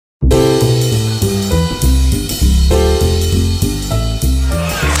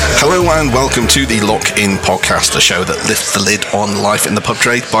and welcome to the Lock-In Podcast, the show that lifts the lid on life in the pub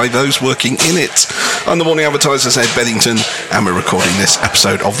trade by those working in it. I'm the Morning Advertiser's Ed Beddington, and we're recording this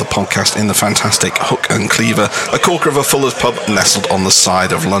episode of the podcast in the fantastic Hook and Cleaver, a corker of a Fuller's pub nestled on the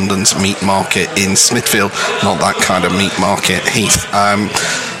side of London's meat market in Smithfield. Not that kind of meat market, Heath.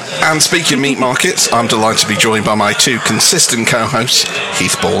 And speaking of meat markets, I'm delighted to be joined by my two consistent co-hosts,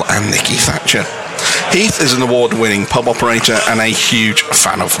 Heath Ball and Nikki Thatcher. Heath is an award-winning pub operator and a huge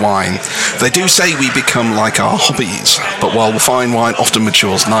fan of wine. They do say we become like our hobbies, but while fine wine often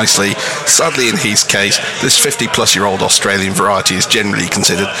matures nicely, sadly in Heath's case, this 50-plus-year-old Australian variety is generally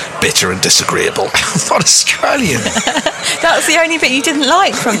considered bitter and disagreeable. Not Australian. That was the only bit you didn't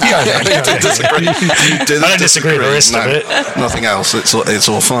like from that. I didn't disagree. I don't disagree with the rest of it. Nothing else. It's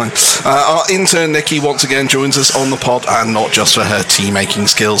all fine. Our intern Nikki once again joins us on the pod, and not just for her tea-making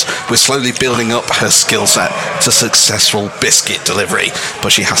skills. We're slowly building up her skill set to successful biscuit delivery, but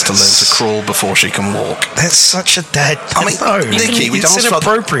she has to learn to crawl before she can walk. That's such a dad. Nikki, it's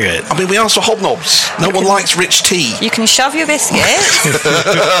inappropriate. We asked for hobnobs. No one likes rich tea. You can shove your biscuits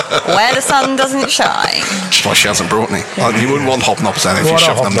where the sun doesn't shine. That's why she hasn't brought any. You wouldn't want hobnobs then if you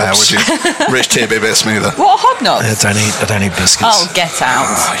shoved them there, would you? Rich tea would be a bit smoother. What are hobnobs? I don't eat biscuits. Oh, get out.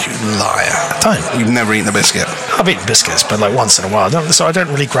 Oh, you liar. I don't. You've never eaten a biscuit? I've eaten biscuits, but like once in a while. So I don't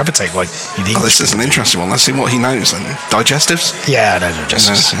really gravitate like eating. Oh, this is an interesting one. Let's see what he knows then. Digestives? Yeah, I know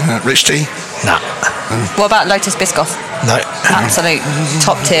digestives. Rich tea? No. What about Lotus Biscoff? No. Absolute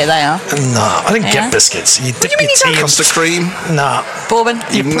top tier they are. No, I didn't get biscuits. You dip your tea in Custard cream? Nah. Bourbon?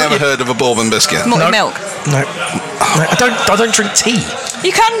 You've never heard of a bourbon biscuit? Malted milk? No. I don't drink tea.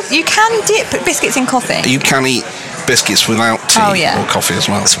 You can dip biscuits in coffee. You can eat biscuits without tea or coffee as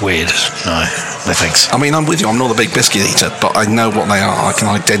well. That's weird. No thanks. I mean, I'm with you. I'm not a big biscuit eater, but I know what they are. I can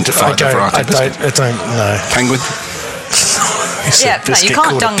identify the variety of biscuits. I don't know. Penguin? You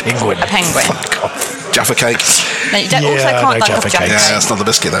can't dunk a penguin. Fuck off. Jaffa cake? No, you can't dunk Jaffa a Jaffa cake. cake. Yeah, it's not the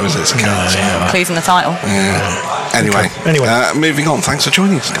biscuit though, is it? It's a cake. Clues in the title. Yeah. Anyway, moving on. Thanks for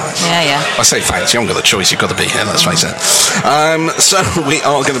joining us, guys. Yeah. I say thanks. You haven't got the choice. You've got to be here, let's face it. So we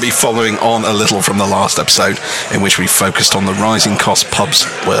are going to be following on a little from the last episode in which we focused on the rising cost pubs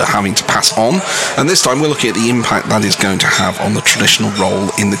were having to pass on. And this time we're looking at the impact that is going to have on the traditional role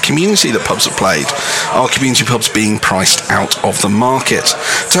in the community that pubs have played. Are community pubs being priced out of the market?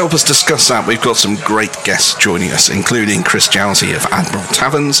 To help us discuss that, we've got some great guests joining us, including Chris Jowsey of Admiral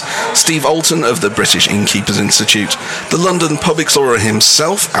Taverns, Steve Alton of the British Innkeepers Institute, the London pub explorer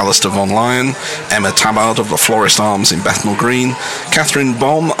himself, Alistair von Lyon, Emma Tabard of the Florist Arms in Bethnal Green, Catherine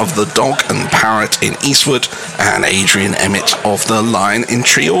Baum of the Dog and Parrot in Eastwood, and Adrian Emmett of the Lion in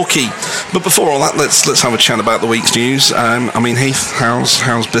Treorchy. But before all that, let's have a chat about the week's news. Heath,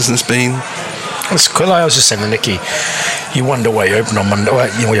 how's business been? It's cool. I was just saying to Nikki, you wonder why you open on Monday.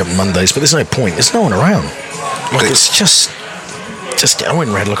 Well, we open Mondays, but there's no point. There's no one around. It's just. I went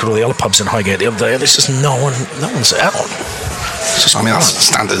and had a look at all the other pubs in Highgate the other day. There's just no one's out. That's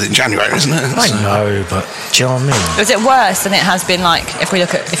standard in January, isn't it? I know, but do you know what I mean? Was it worse than it has been like if you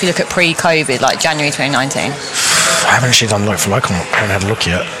look at pre-COVID, like January 2019? I haven't actually done like for like. I haven't had a look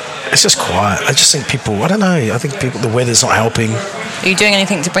yet. It's just quiet. I just think people. I don't know. I think the weather's not helping. Are you doing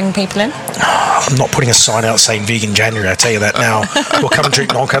anything to bring people in? I'm not putting a sign out saying vegan January, I tell you that now. We'll come and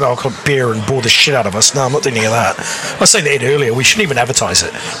drink non-alcoholic beer and bore the shit out of us. No, I'm not doing any of that. I was saying to Ed earlier, we shouldn't even advertise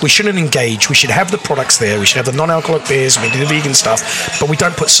it. We shouldn't engage. We should have the products there. We should have the non-alcoholic beers and we do the vegan stuff, but we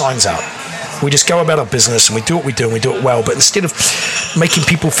don't put signs out. We just go about our business and we do what we do and we do it well. But instead of making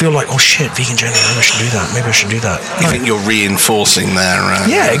people feel like, oh shit, vegan January, maybe I should do that. Maybe I should do that. You think you're reinforcing their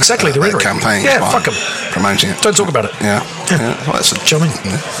exactly the campaign? Yeah, fuck them. Promoting it. Don't talk about it. Yeah. Well, that's do you know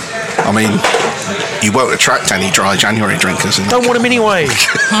what I mean? You won't attract any dry January drinkers. Don't want them anyway.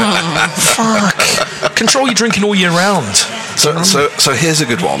 Fuck. Control your drinking all year round. So here's a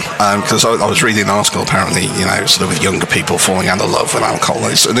good one, because I was reading an article, apparently, sort of with younger people falling out of love with alcohol,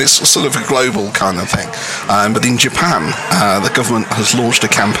 and it's sort of a global kind of thing. But in Japan, the government has launched a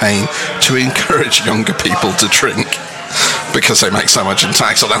campaign to encourage younger people to drink, because they make so much in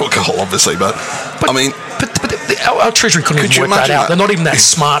tax on alcohol, obviously. But our Treasury couldn't even work that out. They're not even that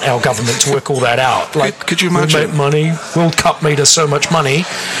smart, our government, to work all that out. Like, could you imagine? We'll make money. World Cup made us so much money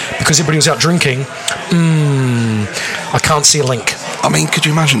because everybody was out drinking. I can't see a link. I mean, could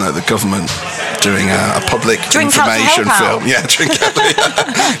you imagine, though, the government doing a public information film? Yeah, drink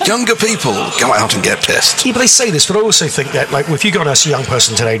out. Younger people, go out and get pissed. Yeah, but they say this, but I also think that, like, if you go and ask a young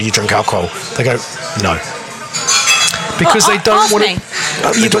person today, do you drink alcohol? They go, no. because they don't Ask want me. to.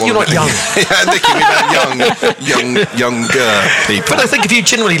 But you're not young. Yeah, Nicky, we don't younger people. But I think if you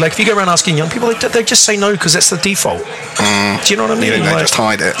generally, like, if you go around asking young people, they just say no because that's the default. Do you know what I mean? You think they just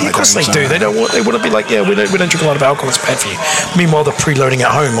hide it? Of course they do. They don't want. They want to be like, yeah, we don't drink a lot of alcohol. It's bad for you. Meanwhile, they're preloading at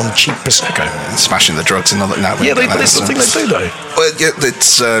home on cheap prosecco. Smashing the drugs and all that. No, Yeah, that's something they do though. Well, yeah,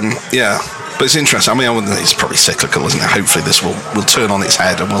 it's but it's interesting. I mean, it's probably cyclical, isn't it? Hopefully, this will turn on its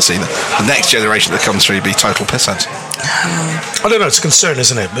head, and we'll see the next generation that comes through be total pissheads. I don't know. It's a concern,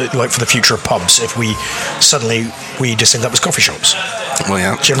 isn't it? But, like, for the future of pubs, if we suddenly just end up as coffee shops. Well,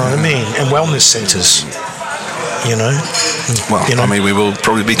 yeah. Do you know what I mean? And wellness centres. You know. Well, I mean, we will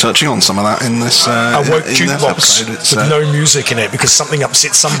probably be touching on some of that in this. A woke in this jukebox episode. with no music in it because something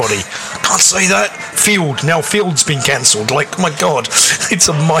upset somebody. Can't say that. Field's been cancelled. Like, my God, it's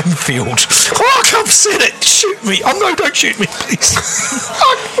a minefield. Oh, I've said it. Shoot me. Oh no, don't shoot me, please.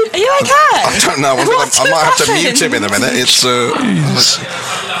 Are you okay? I don't know. I might have to mute him in a minute. He's just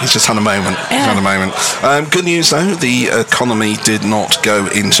had a moment. Yeah. He's had a moment. Good news though, the economy did not go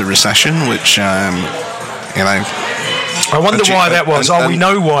into recession, which I wonder why that was. We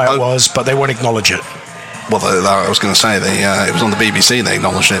know why it was, but they won't acknowledge it. Well, I was going to say it was on the BBC. They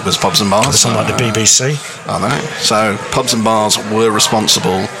acknowledged it was pubs and bars. It's not like the BBC. I know. So pubs and bars were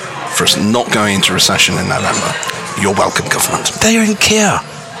responsible for us not going into recession in November. You're welcome, government. They don't care.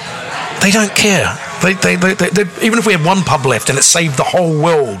 They don't care. They even if we had one pub left and it saved the whole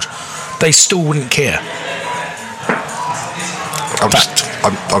world, they still wouldn't care.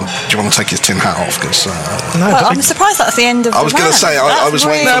 Do you want to take your tin hat off? Because I'm surprised that's the end of. I was going to say I was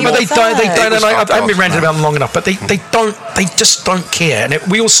waiting. No, but they don't. I haven't been ranting about them long enough. But they don't. They just don't care. And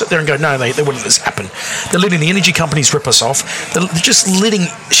we all sit there and go, no, they wouldn't let this happen. They're letting the energy companies rip us off. They're just letting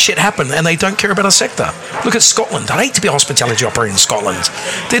shit happen, and they don't care about our sector. Look at Scotland. I'd hate to be a hospitality operator in Scotland.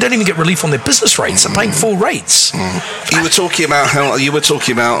 They don't even get relief on their business rates. They're paying full rates. You were talking about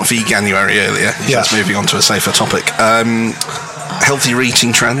veganuary earlier. Yeah. Just moving on to a safer topic. Healthier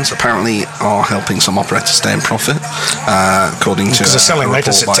eating trends apparently are helping some operators stay in profit, according to because they're selling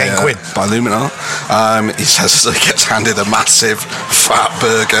lettuce at 10 quid by Luminar. He says he gets handed a massive fat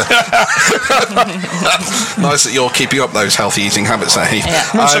burger. Nice that you're keeping up those healthy eating habits there, Heath. Yeah.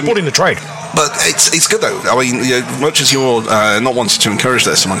 I'm supporting the trade. But it's good though. I mean, much as you're not wanting to encourage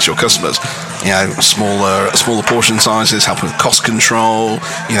this amongst your customers, smaller portion sizes help with cost control.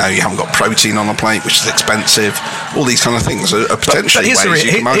 You haven't got protein on the plate, which is expensive. All these kind of things are potentially ways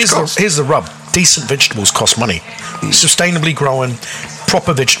you can manage costs. Here's the rub. Decent vegetables cost money. Sustainably grown,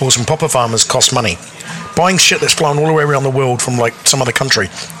 proper vegetables from proper farmers cost money. Buying shit that's flown all the way around the world from like some other country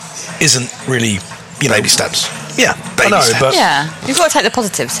isn't really, baby steps. Yeah, Baby I know, steps. but You've got to take the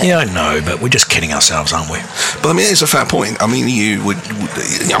positives here. yeah, I know, but we're just kidding ourselves, aren't we? But I mean, it's a fair point. I mean, you're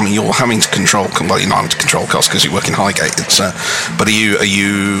having to control. Well, you're not having to control costs because you work in Highgate. But are you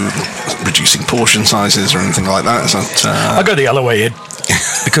reducing portion sizes or anything like that? Is that, I go the other way, Ed,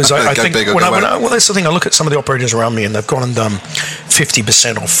 because I think big or that's the thing. I look at some of the operators around me, and they've gone and done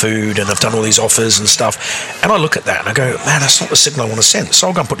 50% off food, and they've done all these offers and stuff. And I look at that and I go, man, that's not the signal I want to send. So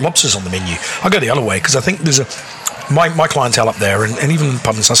I'll go and put lobsters on the menu. I go the other way because I think there's my clientele up there, and even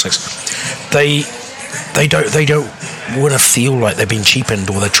pub in Sussex, they don't want to feel like they're being cheapened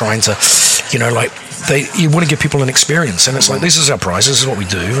or they're trying to, you want to give people an experience, and it's like, this is our price, this is what we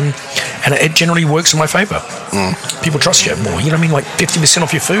do, and it generally works in my favour. People trust you more. You know what I mean? Like 50%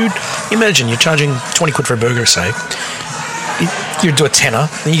 off your food. Imagine you're charging 20 quid for a burger, say. You do a tenner,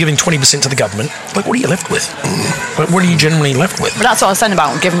 then you're giving 20% to the government. Like, what are you left with? Like, what are you generally left with? But that's what I was saying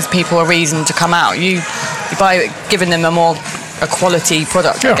about giving people a reason to come out. By giving them a quality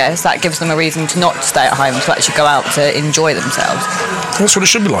product, I guess, that gives them a reason to not stay at home, to actually go out to enjoy themselves. That's what it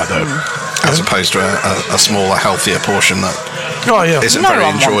should be like, though. As opposed to a smaller, healthier portion that isn't very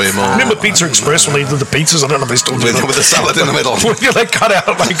enjoyable. Remember Pizza Express when they did the pizzas? I don't know if they still do that. With the salad in the middle. They cut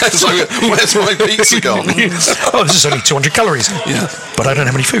out like... Where's my pizza gone? Oh, this is only 200 calories. Yeah. But I don't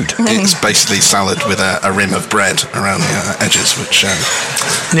have any food. It's basically salad with a rim of bread around the edges, which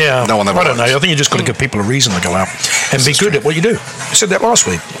no one ever I don't know. likes. I think you just got to give people a reason to go out and be good at what you do. I said that last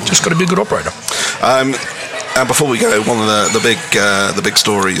week. Just got to be a good operator. And before we go, one of the big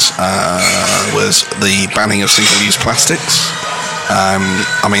stories was the banning of single-use plastics.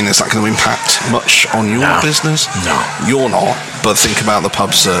 I mean, is that going to impact much on your business? No. You're not, but think about the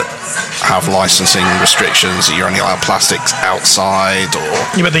pubs that have licensing restrictions, that you're only allowed plastics outside, or...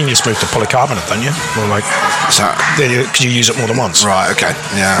 Yeah, but then you just move to polycarbonate, don't you? Or like... Is that... Because you use it more than once. Right, okay,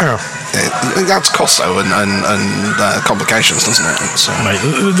 yeah. It adds cost though and complications, doesn't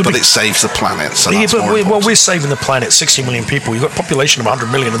it? But it saves the planet. So that's more important. We're saving the planet. 60 million people. You've got a population of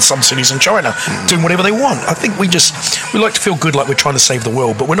 100 million in some cities in China doing whatever they want. I think we like to feel good like we're trying to save the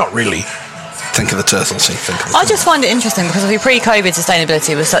world, but we're not really. Think of the turtles. I just find it interesting because pre-COVID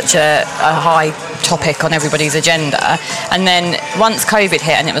sustainability was such a high topic on everybody's agenda, and then once COVID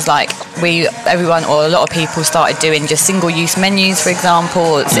hit and it was like everyone or a lot of people started doing just single-use menus, for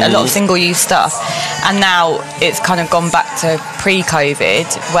example, a lot of single-use stuff, and now it's kind of gone back to pre-COVID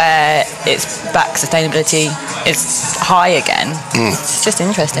where it's back, sustainability is high again. It's just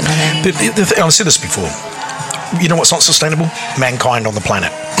interesting, I think. I've said this before. You know what's not sustainable? Mankind on the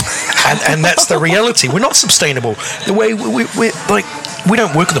planet. And that's the reality. We're not sustainable. The way we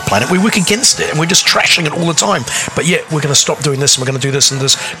don't work with the planet, we work against it, and we're just trashing it all the time. But yet we're going to stop doing this, and we're going to do this and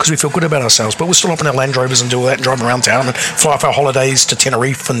this because we feel good about ourselves. But we're still up in our Land Rovers and do all that and drive around town and fly off our holidays to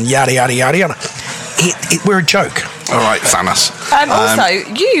Tenerife and yada yada yada yada. We're a joke. All right, Thanos. Also,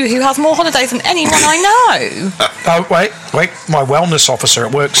 you who has more holidays than anyone I know. Oh, wait. My wellness officer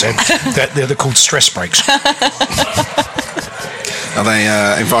at work said that they're called stress breaks. Are they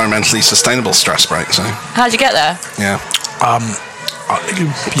environmentally sustainable stress breaks? How'd you get there? Yeah.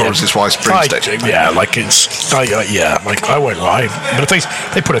 Boris his wife's broomstick. Yeah, like it's. Like I won't lie, but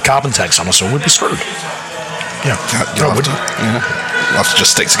if they put a carbon tax on us all, we'd be screwed. Yeah. You'll have to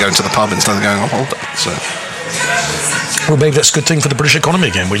just stick to going to the pub instead of going on holiday. So. Well, maybe that's a good thing for the British economy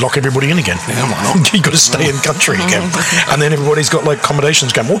again. We lock everybody in again. Yeah, why not? You've got to stay in country again. And then everybody's got like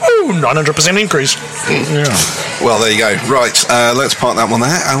accommodations going, woohoo, 900% increase. Yeah. Well, there you go. Right, let's park that one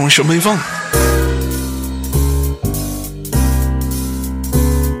there and we shall move on.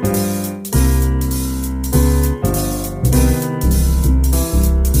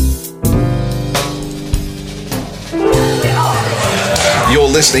 You're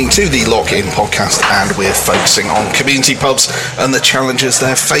listening to the Lock-In podcast, and we're focusing on community pubs and the challenges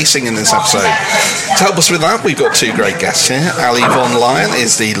they're facing in this episode. To help us with that, we've got two great guests here. Ali von Lyon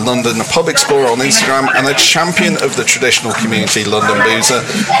is the London Pub Explorer on Instagram and a champion of the traditional community London boozer,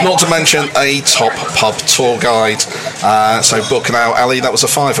 not to mention a top pub tour guide. So book now, Ali. That was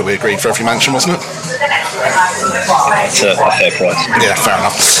a £5 we agreed for every mention, wasn't it? It's a fair price. Yeah, fair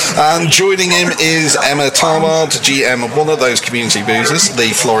enough. And joining him is Emma Tarward, GM of one of those community boozers, the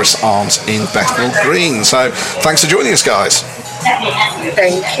Florist Arms in Bethnal Green. So thanks for joining us, guys.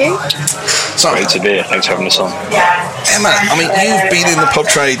 Thank you. So, Great to be here. Thanks for having us on. Emma, I mean, you've been in the pub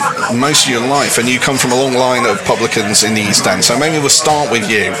trade most of your life, and you come from a long line of publicans in the East End. So maybe we'll start with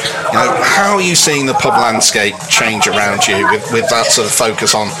you. How are you seeing the pub landscape change around you with that sort of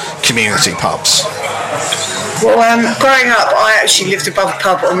focus on community pubs? Well, growing up, I actually lived above a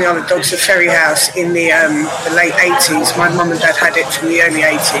pub on the Isle of Dogs, the Ferry House, in the late 80s. My mum and dad had it from the early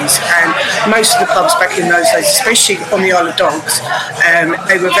 80s, and most of the pubs back in those days, especially on the Isle of Dogs,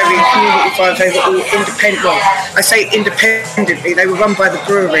 they were very community-fied. They were all independent. Well, I say independently. They were run by the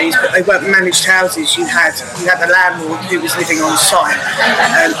breweries, but they weren't managed houses. You had the landlord who was living on site.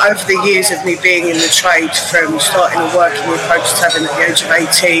 Over the years of me being in the trade, from starting and working in pubs tavern at the age of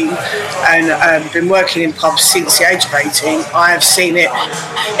 18, and been working in pubs since the age of 18, I have seen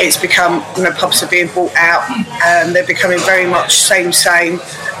it's become, pubs are being bought out, they're becoming very much same,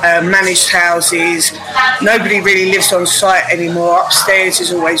 managed houses. Nobody really lives on site anymore. Upstairs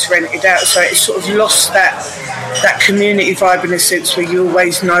is always rented out, so it's sort of lost that community vibe in a sense where you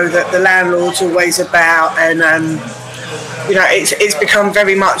always know that the landlord's always about, and it's become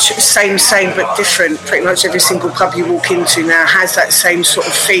very much same but different. Pretty much every single pub you walk into now has that same sort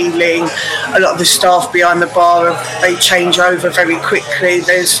of feeling. A lot of the staff behind the bar, they change over very quickly.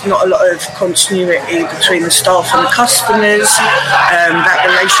 There's not a lot of continuity between the staff and the customers. That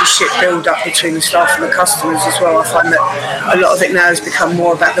relationship build up between the staff and the customers as well. I find that a lot of it now has become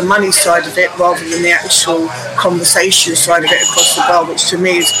more about the money side of it rather than the actual conversation side of it across the bar, which to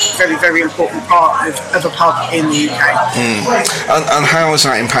me is a very, very important part of a pub in the UK. And how is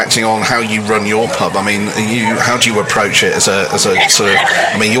that impacting on how you run your pub? I mean, how do you approach it as a sort of?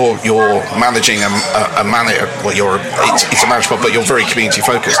 I mean, you're managing a manager. Well, it's a managed pub, but you're very community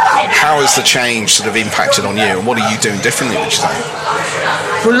focused. How has the change sort of impacted on you, and what are you doing differently, would you say?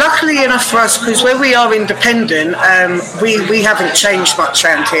 Well, luckily enough for us, because where we are independent, we haven't changed much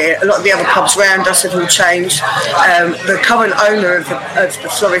around here. A lot of the other pubs around us have all changed. The current owner of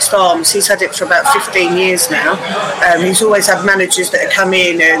the Florist Arms, he's had it for about 15 years now. He's pubs always have managers that have come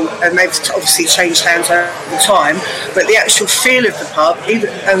in and they've obviously changed hands over time, but the actual feel of the pub,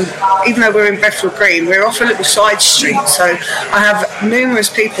 even though we're in Bethnal Green, we're off a little side street. So I have numerous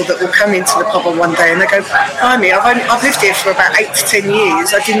people that will come into the pub on one day and they go, blimey, I've lived here for about 8 to 10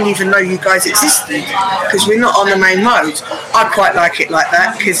 years. I didn't even know you guys existed, because we're not on the main road. I quite like it like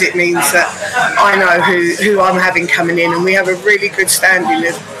that, because it means that I know who I'm having coming in, and we have a really good standing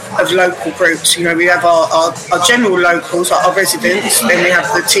of local groups. You know, we have our general locals, our residents, then we have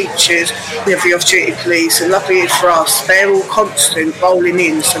the teachers, we have the off-duty police, and luckily for us, they're all constant rolling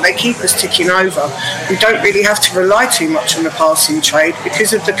in, so they keep us ticking over. We don't really have to rely too much on the passing trade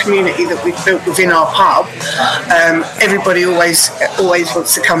because of the community that we've built within our pub. Everybody always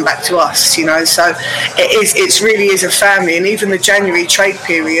wants to come back to us, you know, so it really is a family. And even the January trade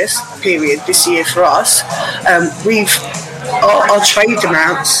period this year for us, our trade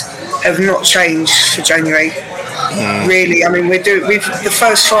amounts have not changed for January. Really, I mean, we've the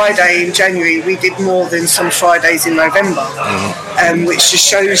first Friday in January, we did more than some Fridays in November, which just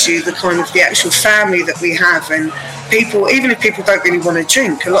shows you the kind of the actual family that we have. And people, even if people don't really want to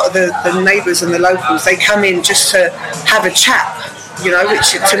drink, a lot of the neighbours and the locals, they come in just to have a chat, you know,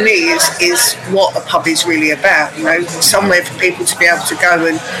 which to me is what a pub is really about, you know, somewhere for people to be able to go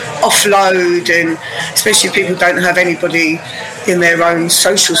and offload, and especially if people don't have anybody in their own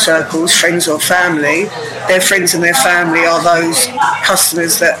social circles, friends or family, their friends and their family are those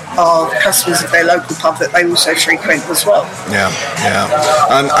customers that are customers of their local pub that they also frequent as well. Yeah.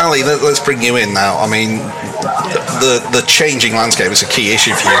 Ali, let's bring you in now. I mean, the changing landscape is a key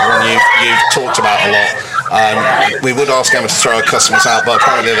issue for you, and you've talked about a lot. We would ask Emma to throw our customers out, but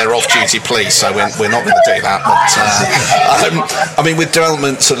apparently they're off-duty police, so we're not going to do that. But I mean, with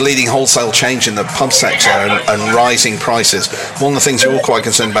development sort of leading wholesale change in the pub sector and rising prices, one of the things you're all quite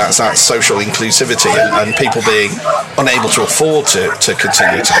concerned about is that social inclusivity and people being unable to afford to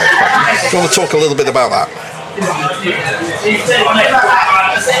continue to go pub. Do you want to talk a little bit about that?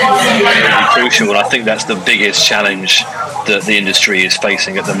 Crucial, and I think that's the biggest challenge that the industry is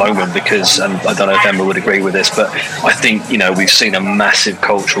facing at the moment, because, and I don't know if Emma would agree with this, but I think, you know, we've seen a massive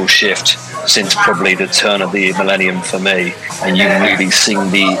cultural shift since probably the turn of the millennium for me, and you've really seen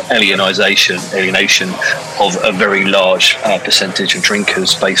the alienation of a very large percentage of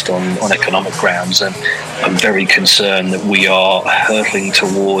drinkers based on economic grounds. And I'm very concerned that we are hurtling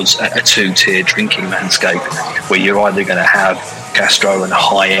towards a two-tier drinking landscape, where you're either going to have gastro and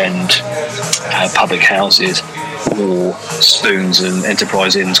high-end public houses, or spoons and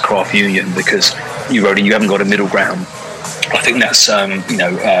enterprise inns, craft union, because you haven't got a middle ground. I think that's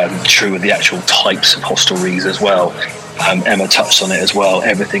true of the actual types of hostelries as well. Emma touched on it as well.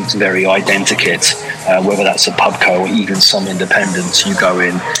 Everything's very identikit, whether that's a pubco or even some independents. You go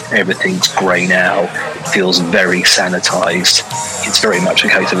in, everything's grey now. It feels very sanitised. It's very much a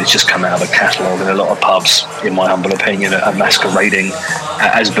case of it's just come out of a catalogue, and a lot of pubs, in my humble opinion, are masquerading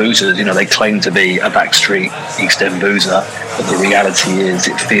as boozers. You know, they claim to be a backstreet East End boozer, but the reality is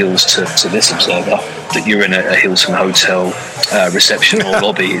it feels to this observer that you're in a Hilton hotel reception or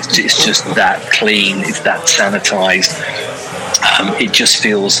lobby. It's just that clean, it's that sanitised. It just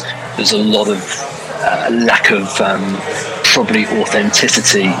feels there's a lot of lack of probably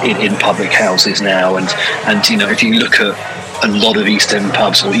authenticity in public houses now, and you know, if you look at a lot of East End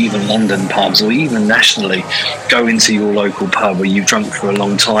pubs, or even London pubs, or even nationally, go into your local pub where you've drunk for a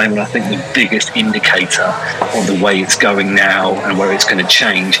long time, and I think the biggest indicator of the way it's going now and where it's going to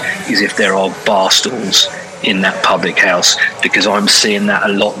change is if there are bar stools in that public house, because I'm seeing that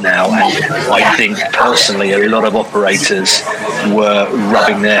a lot now, and I think personally a lot of operators were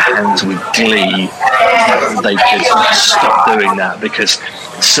rubbing their hands with glee that they could stop doing that, because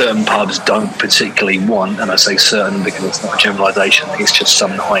certain pubs don't particularly want, and I say certain because it's not a generalisation, it's just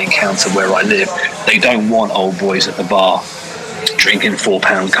some that I encounter where I live, they don't want old boys at the bar drinking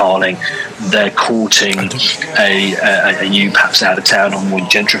 £4 Carling. They're courting a new, perhaps out of town or more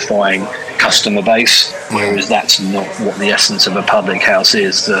gentrifying customer base, whereas that's not what the essence of a public house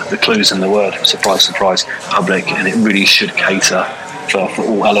is. The clue's in the word, surprise, surprise, public, and it really should cater for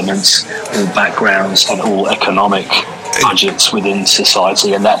all elements, all backgrounds, and all economic budgets within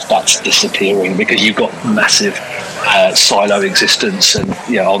society, and that's disappearing because you've got massive silo existence. And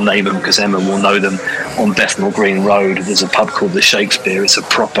I'll name them because Emma will know them. On Bethnal Green Road, there's a pub called the Shakespeare. It's a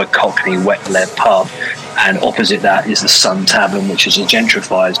proper Cockney wet-led pub, and opposite that is the Sun Tavern, which is a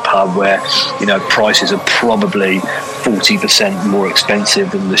gentrified pub where prices are probably 40% more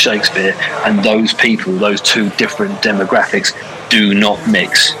expensive than the Shakespeare, and those people, those two different demographics, do not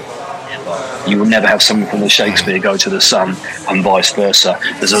mix You will never have someone from the Shakespeare go to the Sun, and vice versa.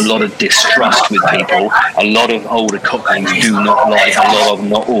 There's a lot of distrust with people. A lot of older cockneys do not like, a lot of them,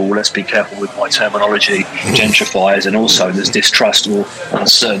 not all, let's be careful with my terminology, gentrifiers, and also there's distrust or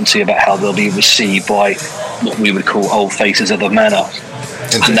uncertainty about how they'll be received by what we would call old faces of the manor.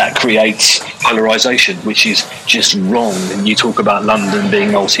 And that creates polarisation, which is just wrong. And you talk about London being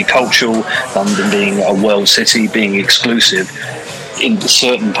multicultural, London being a world city, being exclusive. In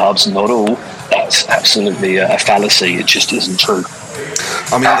certain pubs, not all, that's absolutely a fallacy. It just isn't true.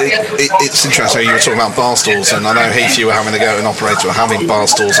 I mean, it's interesting. You were talking about bar stools, and I know, Heath, you were having to go and operator were having bar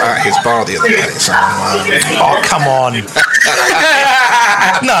stools at his bar the other day. So, oh, come on.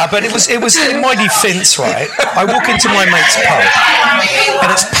 No, but it was in my defence, right? I walk into my mate's pub,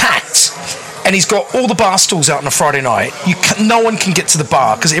 and it's packed. And he's got all the bar stools out on a Friday night. No one can get to the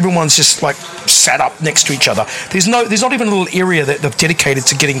bar because everyone's just like sat up next to each other. There's not even a little area that they've dedicated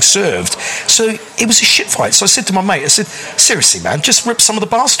to getting served. So it was a shit fight. So I said to my mate, I said, seriously, man, just rip some of the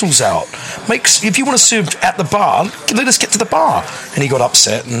bar stools out. If you want to serve at the bar, let us get to the bar. And he got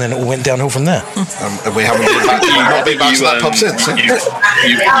upset, and then it all went downhill from there. And we haven't been back to that pub since.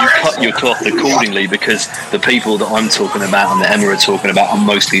 You cut your cloth accordingly, because the people that I'm talking about and that Emma are talking about are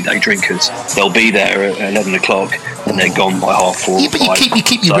mostly day drinkers. They'll be there at 11 o'clock and they're gone by 4:30. Yeah, but you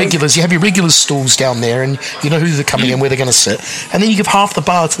keep your regulars. You have your regular stalls down there, and you know who they're coming in, where they're going to sit, and then you give half the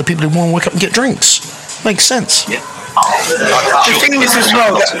bar to the people who want to wake up and get drinks. Makes sense. Yeah. The thing is as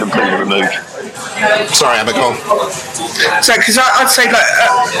well that completely removed. Sorry, Emma, go on. So, because I'd say, like,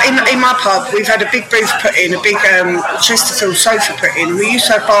 in my pub, we've had a big booth put in, a big Chesterfield sofa put in. We used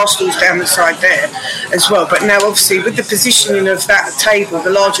to have bar stools down the side there as well. But now, obviously, with the positioning of that table, the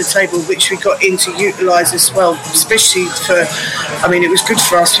larger table, which we got in to utilise as well, especially for, I mean, it was good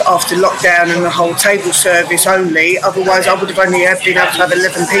for us after lockdown and the whole table service only. Otherwise, I would have only been able to have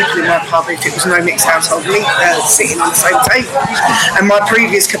 11 people in my pub if it was no mixed household sitting on the same table. And my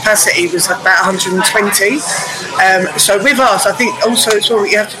previous capacity was about 120. So with us, I think also as well what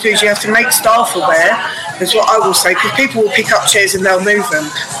you have to do is you have to make staff aware, is what I will say, because people will pick up chairs and they'll move them.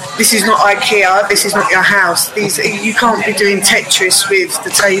 This is not IKEA, this is not your house. You can't be doing Tetris with the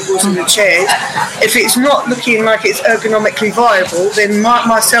tables and the chairs. If it's not looking like it's ergonomically viable, then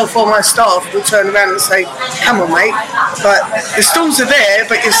myself or my staff will turn around and say, come on mate, but the stools are there,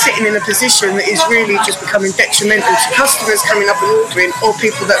 but you're sitting in a position that is really just becoming detrimental to customers coming up and ordering, or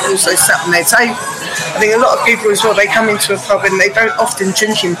people that are also sat on their table. I think a lot of people as well, they come into a pub and they don't often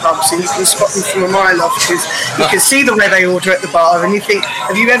drink in pubs, and you can spot them from a mile off because you can see the way they order at the bar, and you think,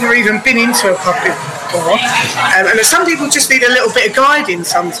 have you ever even been into a pub before? And some people just need a little bit of guiding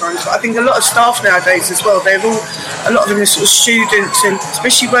sometimes, but I think a lot of staff nowadays as well, a lot of them are sort of students, and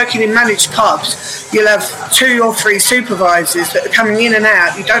especially working in managed pubs, you'll have 2 or 3 supervisors that are coming in and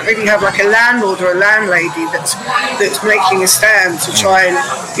out. You don't really have like a landlord or a landlady that's making a stand to try and,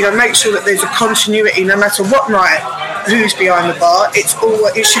 you know, make sure that there's a continuity no matter what night, who's behind the bar. It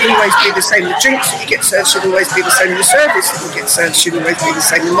should always be the same. The drinks that you get served should always be the same. The service that you get served should always be the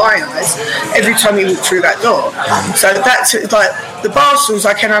same in my eyes every time you walk through that door. So that's like the bar stools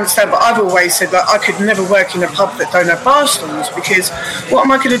I can understand, but I've always said that I could never work in a pub that don't have bar stools, because what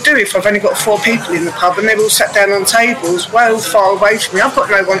am I going to do if I've only got 4 people in the pub and they're all sat down on tables well far away from me? I've got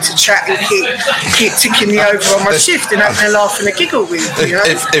no one to chat and keep ticking me over on my shift and having a laugh and a giggle with, you know?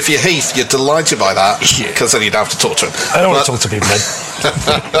 If you're Heath, you're delighted by that, because then you'd have to talk to him. I don't want to talk to people then.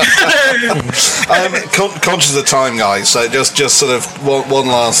 Conscious of the time, guys, so just sort of one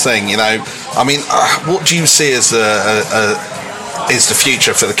last thing, you know, I mean, what do you see as is the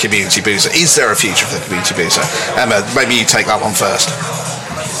future for the community boozer? Is there a future for the community boozer? Emma, maybe you take that one first.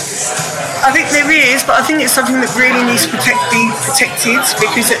 I think there is, but I think it's something that really needs to be protected,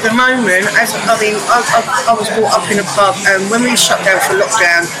 because at the moment, I was brought up in a pub, and when we shut down for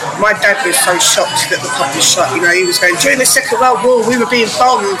lockdown, my dad was so shocked that the pub was shut. You know, he was going, during the Second World War, we were being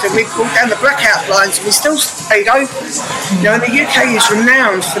bombed and we pulled down the blackout blinds and we still stayed open. You know, and the UK is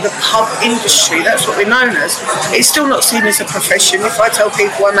renowned for the pub industry. That's what we're known as. It's still not seen as a profession. If I tell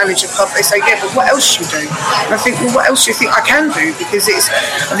people I manage a pub, they say, yeah, but what else do you do? And I think, well, what else do you think I can do? Because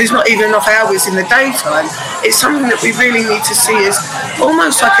there's not even enough hours in the daytime. It's something that we really need to see as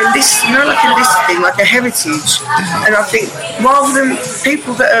almost like a list, you know, like a listing, like a heritage. And I think rather than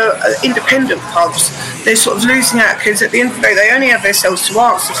people that are independent pubs, they're sort of losing out, because at the end of the day they only have themselves to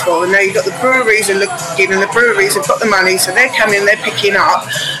answer for, and now you've got the breweries are looking, and the breweries have got the money, so they're coming, they're picking up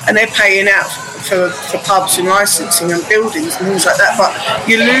and they're paying out for pubs and licensing and buildings and things like that. But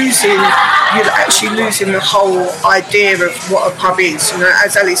you're actually losing the whole idea of what a pub is. You know,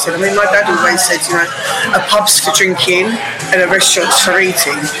 as Ali said, I mean, my dad always said, you know, a pub's for drinking and a restaurant's for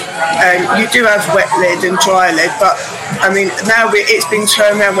eating. You do have wet lead and dry lead, but I mean, now it's been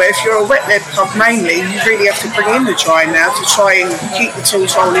turned around where if you're a wet lead pub mainly, you really have to bring in the dry now to try and keep the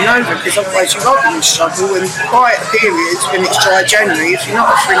tools rolling over, because otherwise you are going to struggle. And quiet periods when it's dry January, if you're not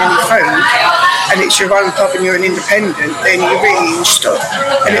offering any food and it's your own pub and you're an independent, then you're really in stock.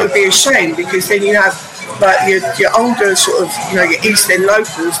 And it would be a shame, because then you have like your older sort of, you know, your East End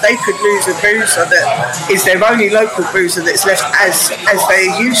locals, they could lose a boozer that is their only local boozer that's left as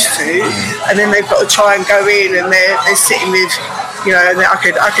they're used to, and then they've got to try and go in and they're sitting with, you know, and I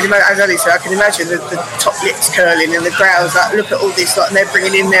could imagine, as Ali said, I can imagine the top lips curling and the growls, like, look at all this, like, and they're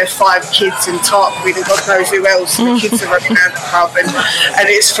bringing in their 5 kids and Tarquin and God knows who else, and the kids are running around the pub, and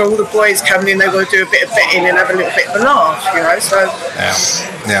it's for all the boys coming in, they want to do a bit of betting and have a little bit of a laugh, you know, so...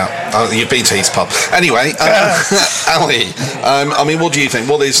 Yeah. Oh, you've been to his pub. Anyway, Ali, I mean, what do you think?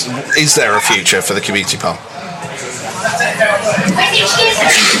 Is there a future for the community pub? I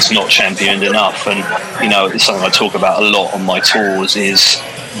think it's not championed enough, and you know, it's something I talk about a lot on my tours, is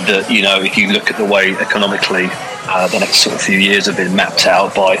that, you know, if you look at the way economically the next sort of few years have been mapped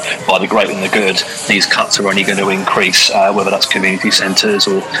out by the great and the good, these cuts are only going to increase, whether that's community centres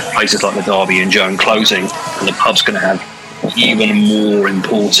or places like the Derby and Joan closing, and the pub's going to have even more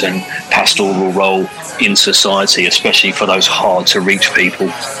important pastoral role in society, especially for those hard to reach people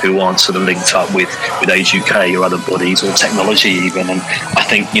who aren't sort of linked up with Age UK or other bodies or technology even. And I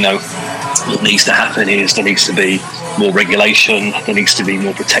think, you know, what needs to happen is there needs to be more regulation, there needs to be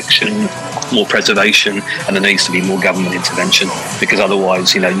more protection, more preservation, and there needs to be more government intervention, because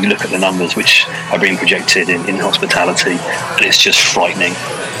otherwise, you know, you look at the numbers which are being projected in hospitality, and it's just frightening.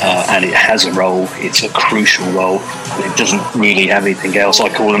 And it has a role, it's a crucial role, but it doesn't really have anything else. I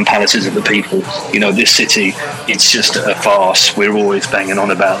call them palaces of the people. You know, this city, it's just a farce. We're always banging on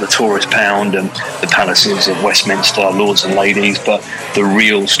about the tourist pound and the palaces of Westminster, lords and ladies, but the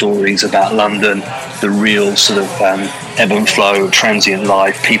real stories about London, the real sort of ebb and flow of transient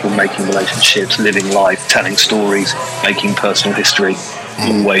life, people making relationships, living life, telling stories, making personal history,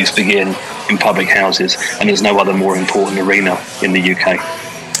 always begin in public houses, and there's no other more important arena in the UK.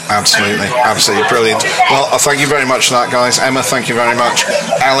 Absolutely brilliant. Well, thank you very much for that, guys. Emma, thank you very much.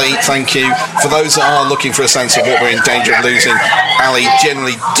 Ali, thank you. For those that are looking for a sense of what we're in danger of losing, Ali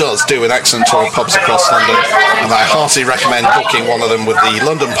generally does do an excellent tour of pubs across London, and I heartily recommend booking one of them with the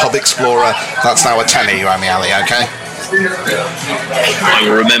London Pub Explorer. That's now a tenner, you owe me, Ali, okay? I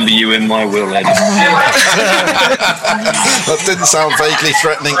will remember you in my will, Ed. That didn't sound vaguely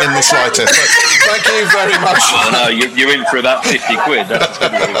threatening in the slightest, but thank you very much. Oh, no, you're in for about 50 quid. That's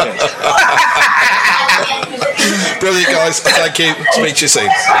going to be okay. Brilliant, guys. Thank you. Speak to you soon.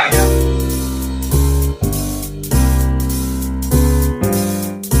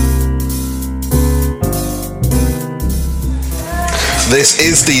 This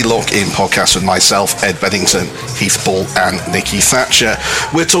is the Lock-In podcast with myself, Ed Beddington, Heath Ball and Nikki Thatcher.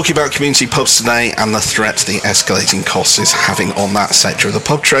 We're talking about community pubs today and the threat the escalating costs is having on that sector of the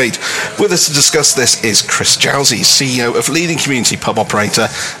pub trade. With us to discuss this is Chris Jowsey, CEO of leading community pub operator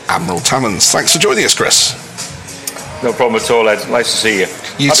Admiral Taverns. Thanks for joining us, Chris. No problem at all, Ed. Nice to see you.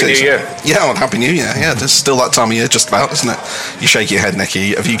 Happy New Year. Yeah, well, Happy New Year. Yeah, there's still that time of year just about, isn't it? You shake your head,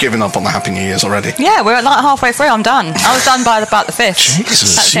 Nikki. Have you given up on the Happy New Year's already? Yeah, we're like halfway through. I'm done. I was done by about the 5th.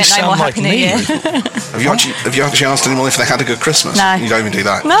 Jesus, that's you it. No more sound Happy like New me. Year. Have you actually asked anyone if they had a good Christmas? No. You don't even do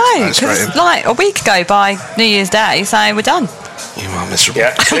that? No, That's because great. like a week ago by New Year's Day, so we're done. You are miserable.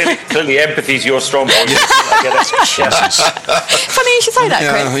 Yeah, clearly empathy's your strong point. I get it. Yes. Funny you should say that,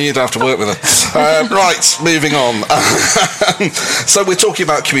 Yeah, Chris. you'd have to work with her. Right, moving on. So we're talking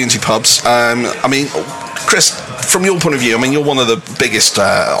about community pubs. I mean, Chris, from your point of view, I mean, you're one of the biggest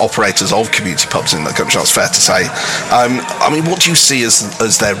operators of community pubs in the country, that's fair to say. I mean, what do you see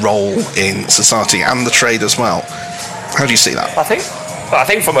as their role in society and the trade as well? How do you see that? I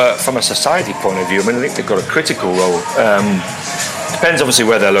think from a society point of view, I mean, I think they've got a critical role. Depends obviously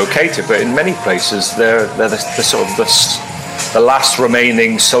where they're located, but in many places they're the sort of the last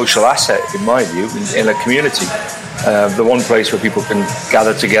remaining social asset, in my view, in a community. The one place where people can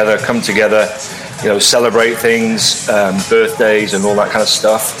gather together, come together, you know, celebrate things, birthdays and all that kind of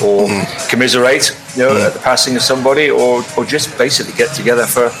stuff, or commiserate, you know, at the passing of somebody, or just basically get together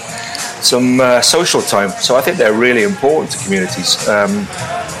for some social time. So I think they're really important to communities, and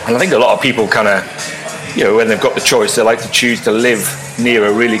I think a lot of people kind of when they've got the choice, they like to choose to live near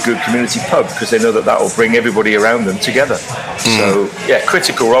a really good community pub because they know that will bring everybody around them together. So,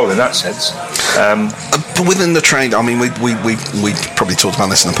 critical role in that sense. But within the trade, I mean, we probably talked about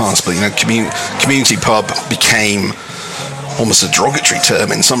this in the past, but community pub became almost a derogatory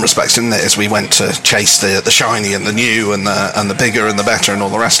term in some respects, didn't it? As we went to chase the shiny and the new and the bigger and the better and all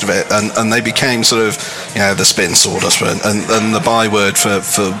the rest of it, and they became sort of the spit and sawdust and the byword for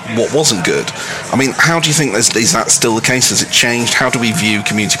what wasn't good. I mean, how do you think is that still the case? Has it changed? How do we view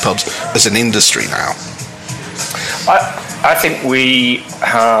community pubs as an industry now? I think we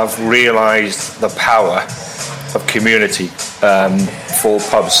have realised the power of community for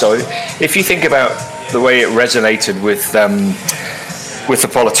pubs. So if you think about the way it resonated with the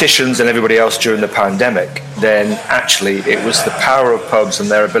politicians and everybody else during the pandemic, then actually it was the power of pubs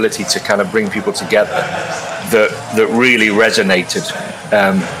and their ability to kind of bring people together that really resonated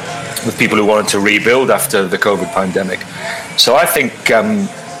with people who wanted to rebuild after the COVID pandemic. So I think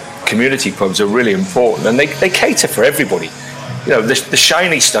community pubs are really important, and they cater for everybody. The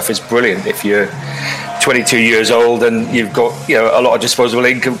shiny stuff is brilliant if you're 22 years old and you've got a lot of disposable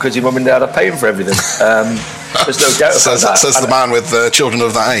income because your mum and dad are paying for everything. There's no doubt about that. Says the man with children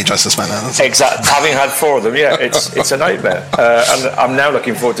of that age, I suspect. Exactly. Having had 4 of them, it's a nightmare. And I'm now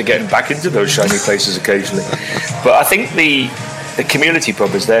looking forward to getting back into those shiny places occasionally. But I think the community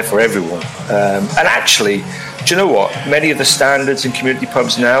pub is there for everyone. And actually, do you know what? Many of the standards in community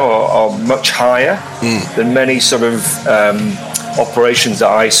pubs now are much higher than many sort of operations that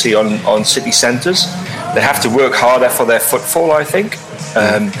I see on city centres. They have to work harder for their footfall, I think.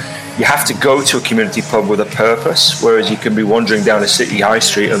 You have to go to a community pub with a purpose, whereas you can be wandering down a city high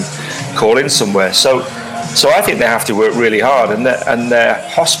street and call in somewhere. So I think they have to work really hard, and their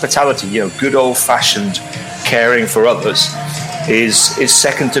hospitality, good old-fashioned caring for others, is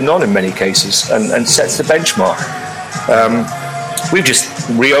second to none in many cases, and sets the benchmark. We've just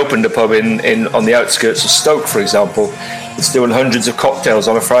reopened a pub on the outskirts of Stoke, for example. It's doing hundreds of cocktails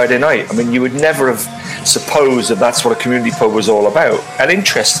on a Friday night. I mean, you would never have supposed that that's what a community pub was all about. And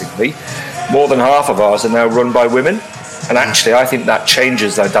interestingly, more than half of ours are now run by women. And actually, I think that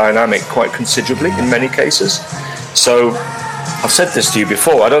changes their dynamic quite considerably in many cases. So I've said this to you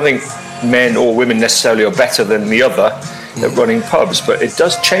before. I don't think men or women necessarily are better than the other at running pubs, but it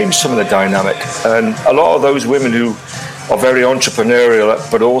does change some of the dynamic. And a lot of those women who are very entrepreneurial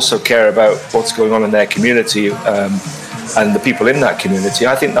but also care about what's going on in their community and the people in that community,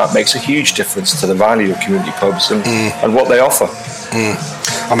 I think that makes a huge difference to the value of community pubs and what they offer.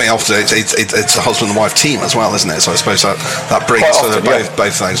 I mean, often it's a husband and wife team as well, isn't it? So I suppose that brings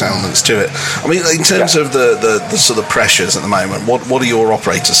both those elements to it. I mean, in terms of the sort of pressures at the moment, what are your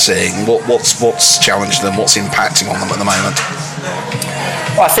operators seeing? What's challenging them? What's impacting on them at the moment?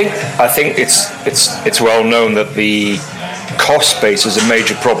 Well, I think it's well known that the cost base is a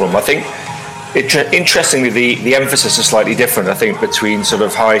major problem. I think interestingly the emphasis is slightly different, I think, between sort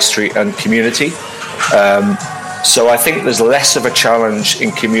of high street and community. So I think there's less of a challenge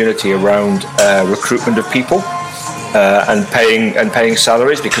in community around recruitment of people and paying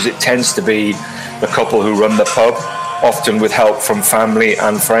salaries, because it tends to be the couple who run the pub, often with help from family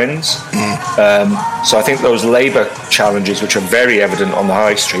and friends. So I think those labour challenges, which are very evident on the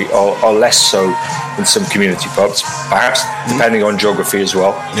high street, are less so in some community pubs, perhaps depending on geography as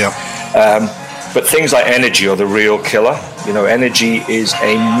well. But things like energy are the real killer. Energy is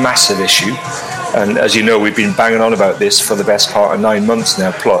a massive issue. And as you know, we've been banging on about this for the best part of 9 months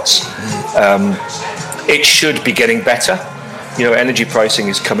now plus. It should be getting better. Energy pricing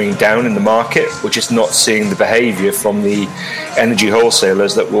is coming down in the market. We're just not seeing the behaviour from the energy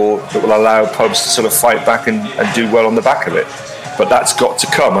wholesalers that will allow pubs to sort of fight back and do well on the back of it. But that's got to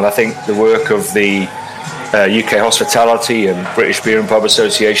come, and I think the work of the UK Hospitality and British Beer and Pub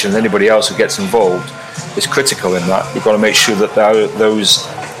Association and anybody else who gets involved is critical in that. We've got to make sure that those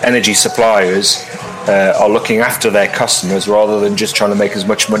energy suppliers are looking after their customers rather than just trying to make as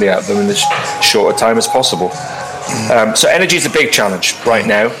much money out of them in as short a time as possible. So energy is a big challenge right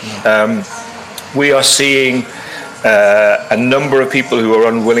now. We are seeing a number of people who are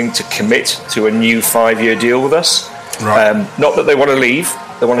unwilling to commit to a new 5-year deal with us. Not that they want to leave,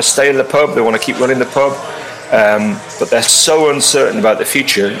 they want to stay in the pub, they want to keep running the pub, but they're so uncertain about the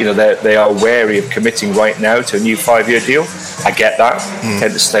future. They are wary of committing right now to a new 5-year deal. I get that.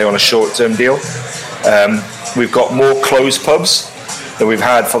 Tend to stay on a short-term deal. We've got more closed pubs than we've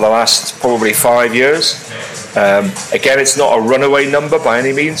had for the last probably 5 years. Again, it's not a runaway number by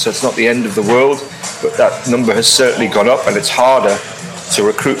any means, so it's not the end of the world, but that number has certainly gone up, and it's harder to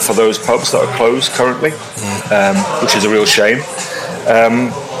recruit for those pubs that are closed currently, which is a real shame.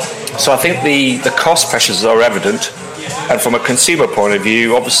 So I think the cost pressures are evident. And from a consumer point of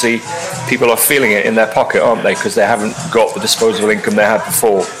view, obviously, people are feeling it in their pocket, aren't they? Because they haven't got the disposable income they had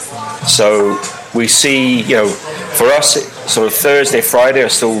before. So we see, for us, sort of Thursday, Friday are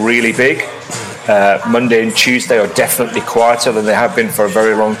still really big. Monday and Tuesday are definitely quieter than they have been for a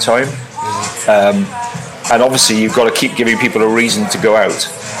very long time. And obviously, you've got to keep giving people a reason to go out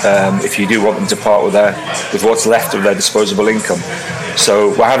if you do want them to part with what's left of their disposable income. So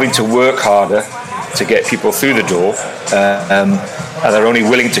we're having to work harder to get people through the door, and they're only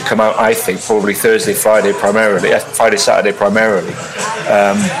willing to come out, I think, probably Thursday, Friday, Saturday primarily,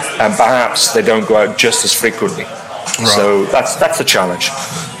 and perhaps they don't go out just as frequently. Right. So that's the challenge.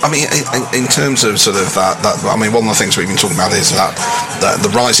 I mean, in terms of sort of that, I mean, one of the things we've been talking about is that the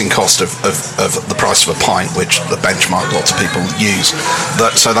rising cost of the price of a pint, which the benchmark lots of people use.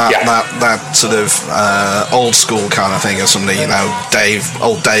 That sort of old school kind of thing of somebody,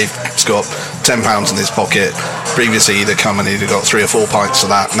 old Dave's got £10 in his pocket. Previously, he'd come and he'd got 3 or 4 pints of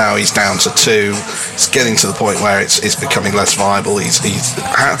that. Now he's down to 2. It's getting to the point where it's becoming less viable.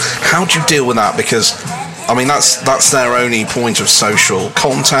 How do you deal with that? Because I mean, that's their only point of social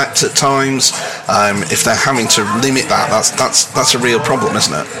contact at times. If they're having to limit that's a real problem,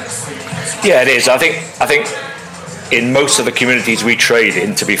 isn't it? Yeah, it is. I think in most of the communities we trade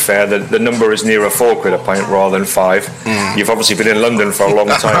in, to be fair, the number is nearer £4 a pint rather than 5. You've obviously been in London for a long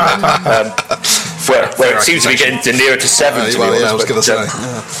time, where it seems to be getting nearer to 7. To be honest, I was going to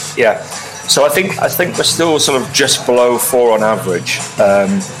say. Yeah. So I think we're still sort of just below 4 on average.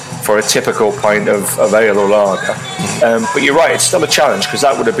 For a typical pint of ale or lager. But you're right, it's still a challenge because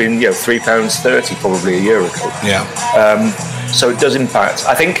that would have been £3.30 probably a year ago. Yeah. So it does impact.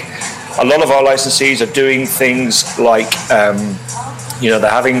 I think a lot of our licensees are doing things like, they're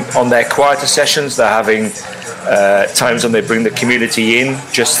having on their quieter sessions, they're having times when they bring the community in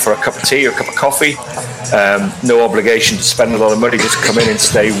just for a cup of tea or a cup of coffee. No obligation to spend a lot of money, just come in and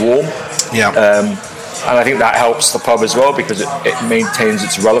stay warm. Yeah. And I think that helps the pub as well because it maintains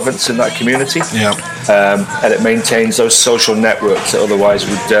its relevance in that community. Yeah. And it maintains those social networks that otherwise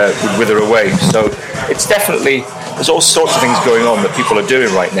would wither away. So it's definitely, there's all sorts of things going on that people are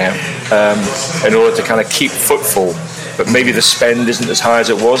doing right now in order to kind of keep footfall. But maybe the spend isn't as high as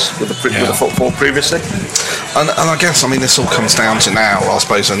it was with the footfall previously. And I guess, I mean, this all comes down to now, I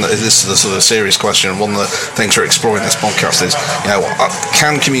suppose, and this is the sort of serious question. One of the things we're exploring in this podcast is,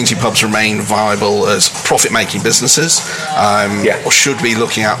 can community pubs remain viable as profit-making businesses? Or should we be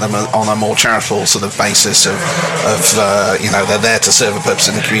looking at them on a more charitable sort of basis of they're there to serve a purpose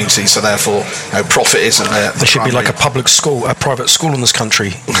in the community, so therefore, profit isn't there. There should be like a public school, a private school in this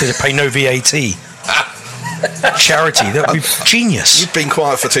country. They pay no VAT. Charity, that would be genius. You've been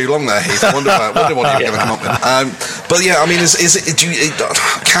quiet for too long there, Heath. I wonder what you're going to come up with. But yeah, I mean,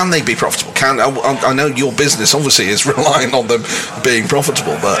 can they be profitable? I know your business obviously is relying on them being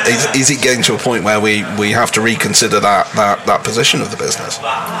profitable, but is it getting to a point where we have to reconsider that position of the business?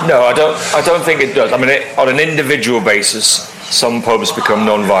 No, I don't think it does. I mean, on an individual basis, some pubs become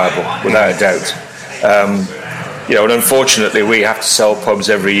non-viable without a doubt. And unfortunately, we have to sell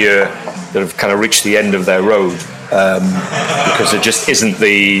pubs every year that have kind of reached the end of their road because there just isn't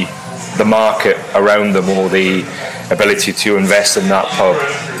the market around them or the ability to invest in that pub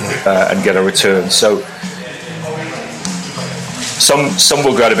and get a return. So some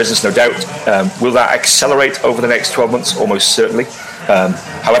will go out of business, no doubt. Will that accelerate over the next 12 months? Almost certainly.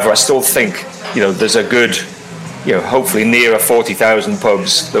 However, I still think there's a good, hopefully nearer 40,000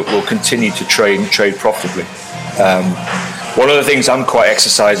 pubs that will continue to trade profitably. One of the things I'm quite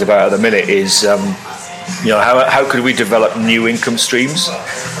exercised about at the minute is, how could we develop new income streams?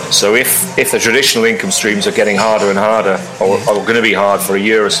 So if the traditional income streams are getting harder and harder, or are going to be hard for a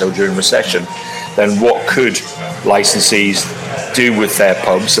year or so during recession, then what could licensees do with their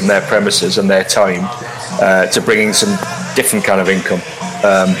pubs and their premises and their time to bring in some different kind of income?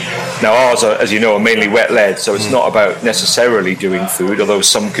 Now ours, are, as you know, are mainly wet-led, so it's not about necessarily doing food, although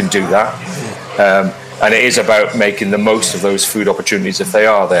some can do that. And it is about making the most of those food opportunities if they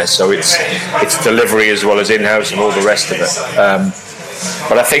are there. So it's delivery as well as in-house and all the rest of it.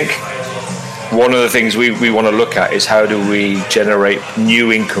 But I think one of the things we want to look at is how do we generate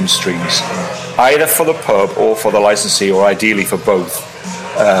new income streams, either for the pub or for the licensee, or ideally for both.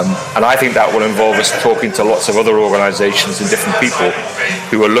 And I think that will involve us talking to lots of other organisations and different people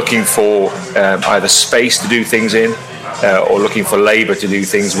who are looking for either space to do things in or looking for labour to do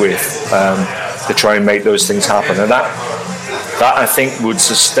things with. To try and make those things happen, and that I think would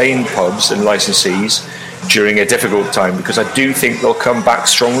sustain pubs and licensees during a difficult time, because I do think they'll come back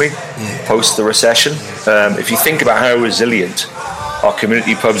strongly post the recession. If you think about how resilient our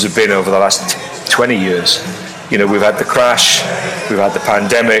community pubs have been over the last 20 years. You know, we've had the crash, we've had the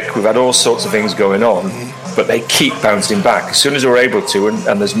pandemic, we've had all sorts of things going on, but they keep bouncing back. As soon as we're able to,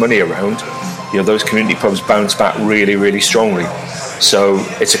 and there's money around, you know, those community pubs bounce back really, really strongly. So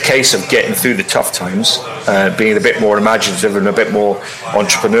it's a case of getting through the tough times, being a bit more imaginative and a bit more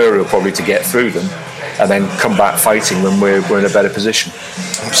entrepreneurial probably to get through them, and then come back fighting when we're in a better position.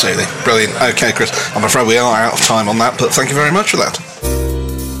 Absolutely. Brilliant. Okay, Chris, I'm afraid we are out of time on that, but thank you very much for that.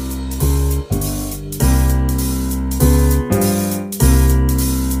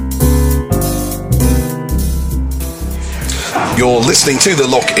 You're listening to the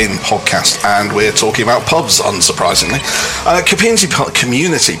Lock-In podcast, and we're talking about pubs, unsurprisingly.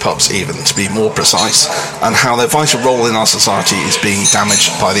 Community pubs, even, to be more precise, and how their vital role in our society is being damaged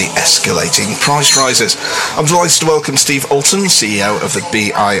by the escalating price rises. I'm delighted to welcome Steve Alton, CEO of the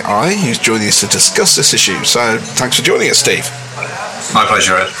BII, who's joining us to discuss this issue. So thanks for joining us, Steve. My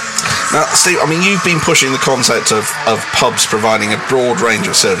pleasure, Ed. Now, Steve, I mean, you've been pushing the concept of pubs providing a broad range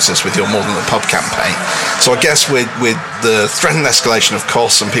of services with your More Than a Pub campaign. So I guess with the threatened escalation of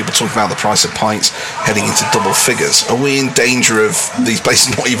costs and people talking about the price of pints heading into double figures, are we in danger of these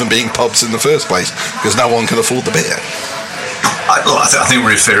places not even being pubs in the first place because no one can afford the beer? I think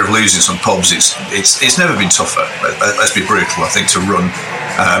we're in fear of losing some pubs. It's never been tougher, let's be brutal, I think, to run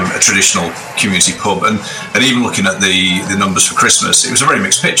a traditional community pub. And even looking at the numbers for Christmas, it was a very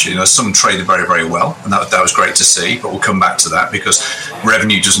mixed picture. You know, some traded very, very well, and that was great to see, but we'll come back to that because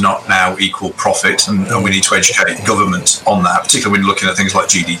revenue does not now equal profit, and we need to educate government on that, particularly when you're looking at things like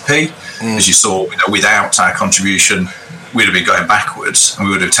GDP. As you saw, you know, without our contribution, we'd have been going backwards, and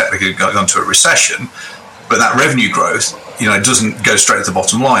we would have technically gone to a recession. But that revenue growth, you know, it doesn't go straight to the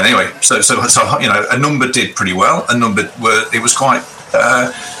bottom line anyway. So you know, a number did pretty well. It was quite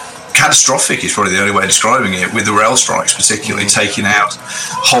catastrophic is probably the only way of describing it, with the rail strikes particularly taking out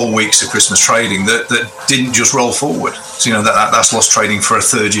whole weeks of Christmas trading that didn't just roll forward. So, you know, that's lost trading for a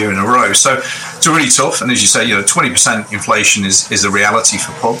third year in a row. So it's really tough. And as you say, you know, 20% inflation is a reality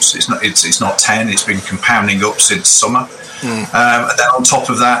for pubs. It's not 10. It's been compounding up since summer. And then on top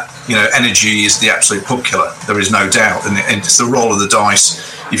of that, you know, energy is the absolute pub killer. There is no doubt. And it's the roll of the dice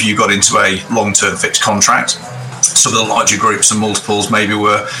if you got into a long-term fixed contract. Some of the larger groups and multiples maybe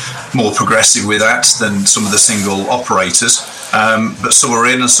were more progressive with that than some of the single operators. But some are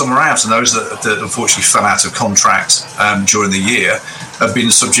in and some are out. And those that unfortunately fell out of contract during the year have been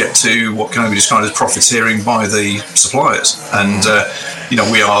subject to what can only be described as profiteering by the suppliers. And, you know,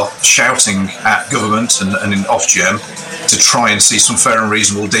 we are shouting at government and in Ofgem to try and see some fair and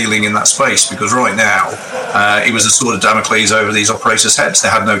reasonable dealing in that space, because right now it was a sword of Damocles over these operators' heads. They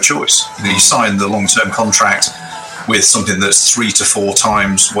had no choice. You know, you signed the long-term contract with something that's 3 to 4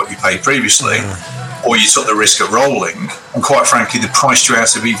 times what you paid previously, or you took the risk of rolling, and quite frankly, they priced you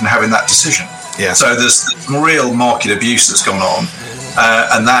out of even having that decision. Yeah. So there's real market abuse that's gone on,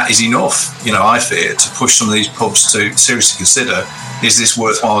 and that is enough, you know, I fear, to push some of these pubs to seriously consider, is this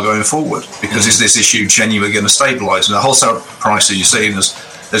worthwhile going forward? Because is this issue genuinely going to stabilise? And the wholesale price that you're seeing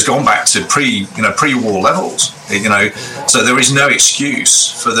has gone back to pre-war levels, you know, so there is no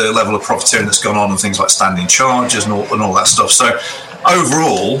excuse for the level of profiteering that's gone on and things like standing charges and all that stuff. So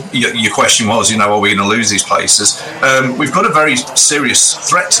overall, your question was, you know, are we going to lose these places? We've got a very serious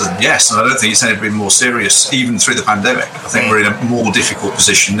threat to them, yes, and I don't think it's ever been more serious even through the pandemic. I think we're in a more difficult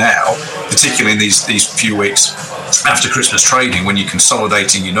position now, particularly in these few weeks after Christmas trading, when you're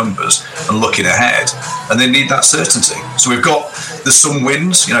consolidating your numbers and looking ahead, and they need that certainty. So there's some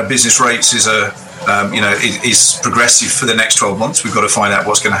wins. You know, business rates is is progressive for the next 12 months. We've got to find out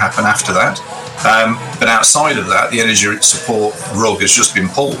what's going to happen after that. But outside of that, the energy support rug has just been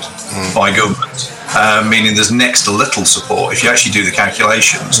pulled by government, meaning there's next to little support. If you actually do the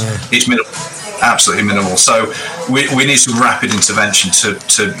calculations, it's minimal. Absolutely minimal. So we need some rapid intervention to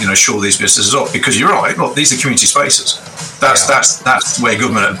you know, shore these businesses up, because you're right. Look, these are community spaces. That's where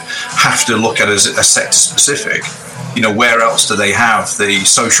government have to look at as a sector specific. You know, where else do they have the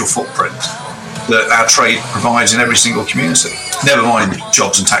social footprint that our trade provides in every single community? Never mind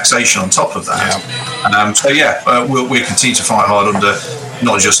jobs and taxation on top of that. We'll continue to fight hard under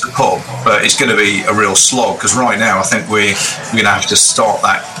not just the pub, but it's going to be a real slog, because right now I think we're going to have to start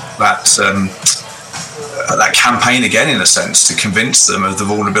that campaign again, in a sense, to convince them of the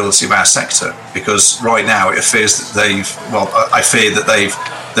vulnerability of our sector, because right now it appears that I fear that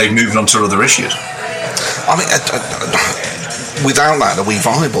they've moved on to other issues. I mean, without that, are we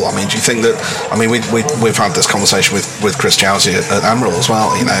viable? I mean, do you think that? I mean, we've had this conversation with Chris Jowsey at Admiral as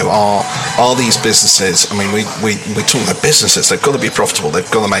well. You know, are these businesses? I mean, we talk about businesses. They've got to be profitable. They've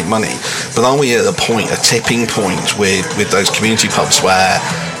got to make money. But are we at a tipping point with those community pubs where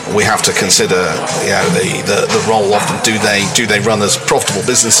we have to consider, you know, the role of them? Do they run as profitable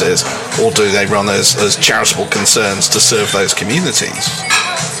businesses, or do they run as charitable concerns to serve those communities?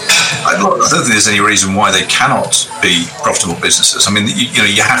 I don't think there's any reason why they cannot be profitable businesses. I mean,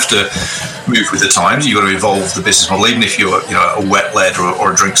 you have to move with the times. You've got to evolve the business model, even if you're a wet-led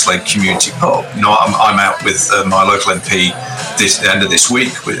or a drinks-led community pub. I'm out with my local MP the end of this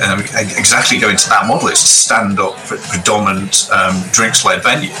week, exactly going to that model. It's a stand-up, predominant drinks-led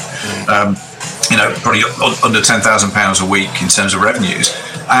venue. Probably under £10,000 a week in terms of revenues,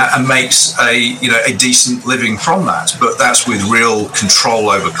 and makes a decent living from that. But that's with real control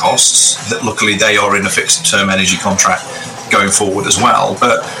over costs. That luckily they are in a fixed term energy contract going forward as well.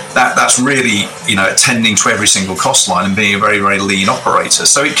 But that's really attending to every single cost line and being a very, very lean operator.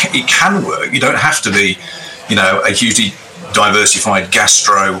 So it can work. You don't have to be a hugely diversified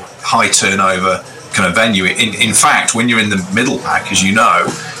gastro high turnover kind of venue. In fact, when you're in the middle pack, as you know,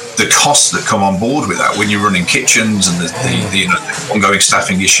 the costs that come on board with that when you're running kitchens and the ongoing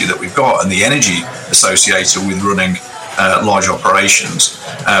staffing issue that we've got and the energy associated with running large operations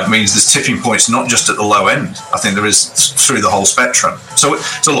means there's tipping points not just at the low end. I think there is through the whole spectrum. So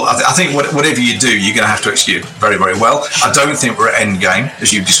look, I think whatever you do, you're going to have to execute very, very well. I don't think we're at end game,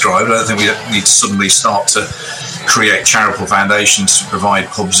 as you've described. I don't think we need to suddenly start to create charitable foundations to provide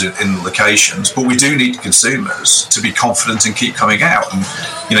pubs in locations, but we do need consumers to be confident and keep coming out. And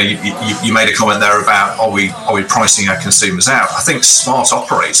you made a comment there about are we pricing our consumers out? I think smart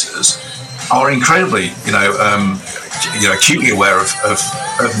operators are incredibly acutely aware of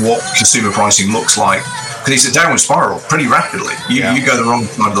what consumer pricing looks like, because it's a downward spiral pretty rapidly. You go the wrong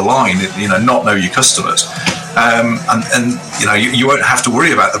side of the line, not know your customers. And you won't have to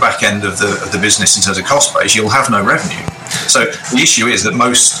worry about the back end of the business in terms of cost base. You'll have no revenue. So the issue is that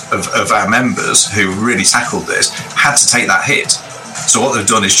most of our members who really tackled this had to take that hit. So what they've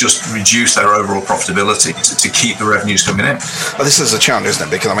done is just reduce their overall profitability to keep the revenues coming in. Well, this is a challenge, isn't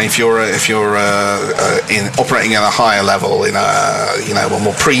it? Because I mean, if you're operating at a higher level in a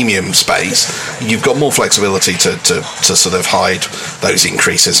more premium space, you've got more flexibility to sort of hide those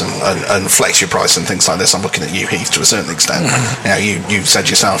increases and flex your price and things like this. I'm looking at you, Heath, to a certain extent. You said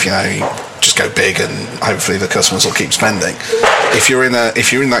yourself, just go big and hopefully the customers will keep spending. If you're in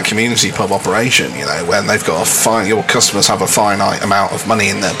that community pub operation, when they've got your customers have a finite amount of money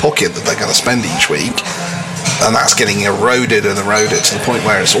in their pocket that they're going to spend each week, and that's getting eroded to the point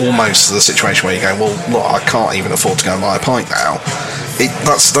where it's almost the situation where you're going, well, look, I can't even afford to go and buy a pint now.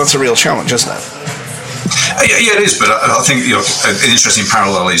 That's a real challenge, isn't it? Yeah, it is. But I think an interesting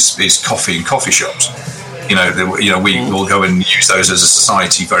parallel is coffee and coffee shops. We will go and use those as a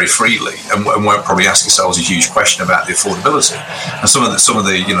society very freely, and won't probably ask ourselves a huge question about the affordability. And some of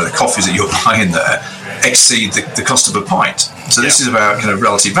the coffees that you're buying there exceed the cost of a pint. So this is about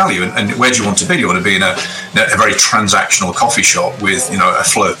relative value, and where do you want to be? You want to be in a very transactional coffee shop with a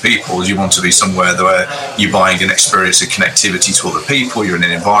flow of people. You want to be somewhere where you're buying an experience of connectivity to other people. You're in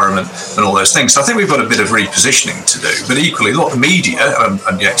an environment and all those things. So I think we've got a bit of repositioning to do. But equally, a lot of media,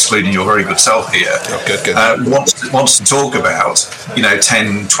 and excluding your very good self here, wants to talk about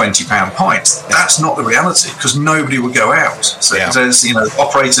 £10-20 pints. That's not the reality, because nobody would go out. So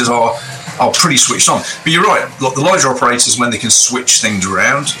operators are pretty switched on. But you're right, look, the larger operators, when they can switch things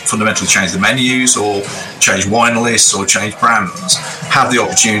around, fundamentally change the menus or change wine lists or change brands, have the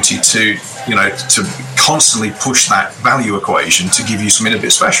opportunity to constantly push that value equation to give you something a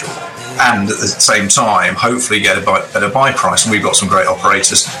bit special, and at the same time hopefully get a better buy price. And we've got some great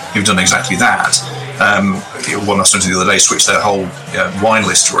operators who've done exactly that. One I started the other day switched their whole wine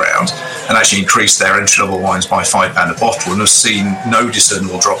list around and actually increased their entry-level wines by £5 a bottle, and have seen no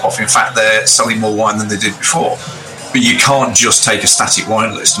discernible drop-off. In fact, they're selling more wine than they did before. But you can't just take a static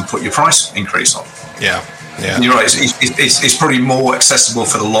wine list and put your price increase on. Yeah. You're right. It's probably more accessible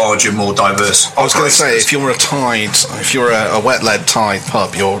for the larger, more diverse. I was going to say, if you're a wet-led tide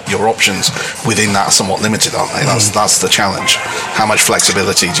pub, your options within that are somewhat limited, aren't they? That's the challenge. How much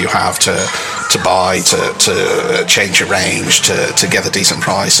flexibility do you have to buy, to change your range, to get a decent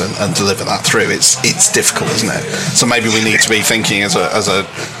price and deliver that through? It's difficult, isn't it? So maybe we need to be thinking as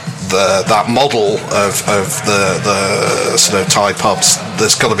that model of the sort of Thai pubs.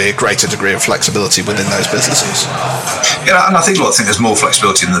 There's got to be a greater degree of flexibility within those businesses. Yeah, and I think there's more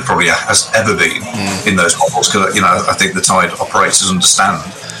flexibility than there probably has ever been in those models, because I think the Thai operators understand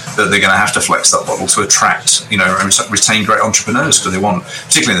that they're going to have to flex that model to attract, and retain great entrepreneurs, because they want,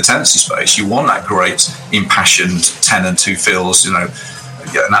 particularly in the tenancy space, you want that great impassioned tenant who feels, an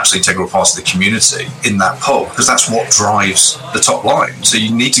absolutely integral part of the community in that pub, because that's what drives the top line. So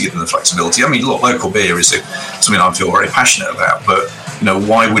you need to give them the flexibility. I mean, look, local beer is something I feel very passionate about, but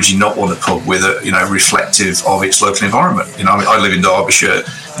why would you not want a pub with reflective of its local environment? I live in Derbyshire.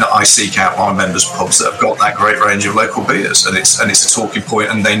 I seek out my members' pubs that have got that great range of local beers, and it's a talking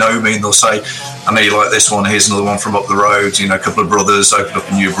point, and they know me, and they'll say, I know you like this one, here's another one from up the road, a couple of brothers opened up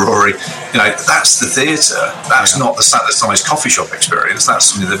a new brewery. That's the theatre. That's not the standard-sized coffee shop experience. That's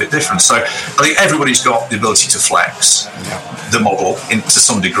something a bit different. So I think everybody's got the ability to flex the model to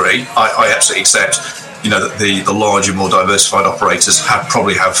some degree. I absolutely accept that the larger, more diversified operators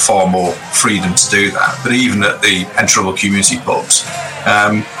probably have far more freedom to do that. But even at the entry-level community pubs,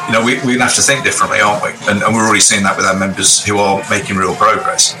 we're going to have to think differently, aren't we? And we're already seeing that with our members who are making real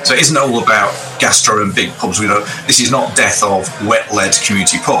progress. So it isn't all about gastro and big pubs. This is not death of wet-led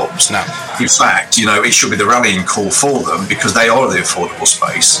community pubs. No. In fact, it should be the rallying call for them, because they are the affordable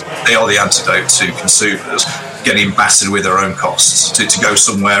space. They are the antidote to consumers getting battered with their own costs to go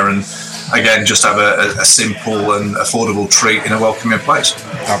somewhere and, again, just have a simple and affordable treat in a welcoming place.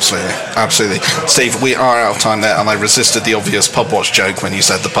 Absolutely. Steve, we are out of time there, and I resisted the obvious pub watch joke when you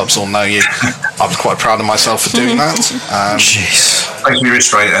said the pubs all know you. I was quite proud of myself for doing that. Jeez. Thanks for your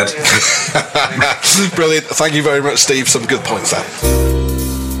restraint, Ed. Brilliant. Thank you very much, Steve. Some good points there.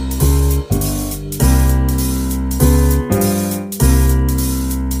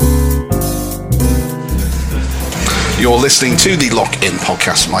 You're listening to the Lock-In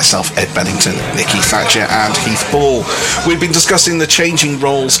podcast with myself, Ed Bennington, Nikki Thatcher and Heath Ball. We've been discussing the changing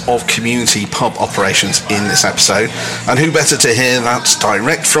roles of community pub operations in this episode, and who better to hear that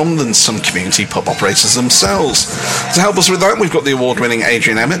direct from than some community pub operators themselves. To help us with that, we've got the award-winning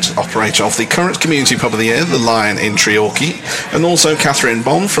Adrian Emmett, operator of the current Community Pub of the Year, the Lion in Treorchy, and also Catherine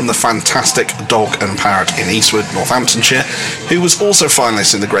Bond from the fantastic Dog and Parrot in Eastwood, Northamptonshire, who was also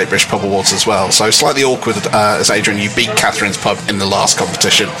finalist in the Great British Pub Awards as well. So slightly awkward as Adrian, you beat Catherine's pub in the last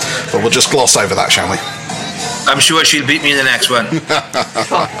competition, but we'll just gloss over that, shall we? I'm sure she'll beat me in the next one.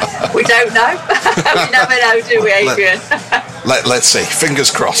 We don't know. We never know, do we, Adrian? Let's see.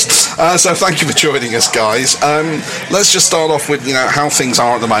 Fingers crossed. So thank you for joining us, guys. Let's just start off with how things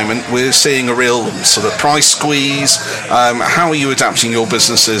are at the moment. We're seeing a real sort of price squeeze. How are you adapting your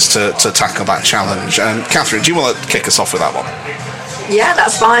businesses to tackle that challenge? Catherine, do you want to kick us off with that one? Yeah,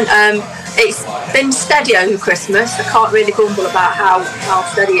 that's fine. It's been steady over Christmas. I can't really grumble about how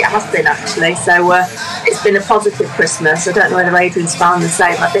steady it has been, actually. So it's been a positive Christmas. I don't know whether Adrian's found the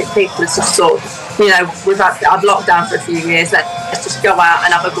same. I think people are just sort of, I've locked down for a few years. Let's just go out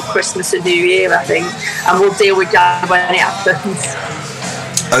and have a good Christmas and New Year, I think. And we'll deal with that when it happens.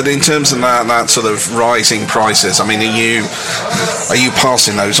 And in terms of that sort of rising prices, I mean, are you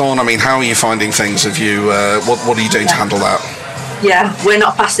passing those on? I mean, how are you finding things? What are you doing to handle that? Yeah, we're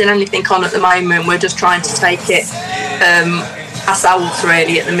not passing anything on at the moment. We're just trying to take it ourselves,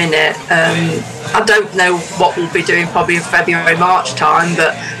 really, at the minute. I don't know what we'll be doing probably in February, March time,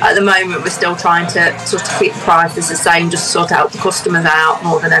 but at the moment we're still trying to sort of keep the prices the same, just to sort of help the customers out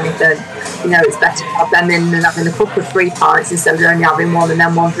more than anything. It's better to have them in than having a couple of 3 pints instead of only having one and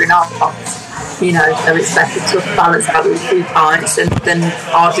then wandering off. So it's better to balance out with 2 pints than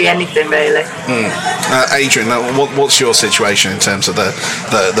hardly anything, really. Adrian, what's your situation in terms of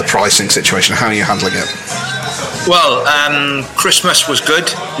the pricing situation? How are you handling it? Well, Christmas was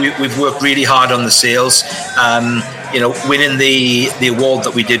good. We've worked really hard on the sales. Winning the award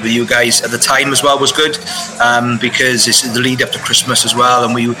that we did with you guys at the time as well was good, because it's the lead up to Christmas as well.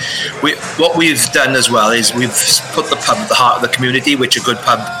 And we what we've done as well is we've put the pub at the heart of the community, which a good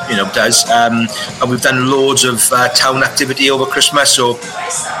pub does, and we've done loads of town activity over Christmas. So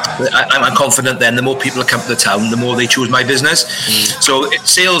I'm confident then the more people that come to the town, the more they choose my business. So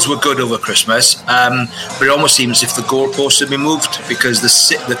sales were good over Christmas, but it almost seems if the goalposts have been moved, because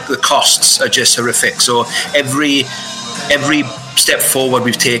the costs are just horrific. So every step forward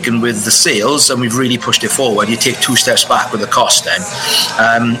we've taken with the sales, and we've really pushed it forward, you take 2 steps back with the cost then,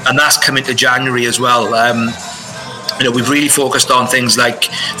 and that's coming to January as well. We've really focused on things like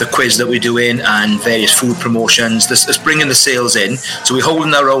the quiz that we're doing and various food promotions. That's bringing the sales in. So we're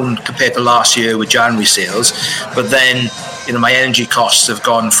holding our own compared to last year with January sales. But then, my energy costs have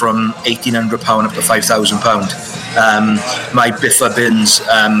gone from £1,800 up to £5,000. My Biffa bins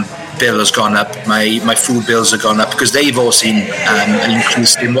bill has gone up. My food bills have gone up because they've all seen an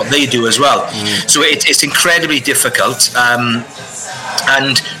increase in what they do as well. So it's incredibly difficult.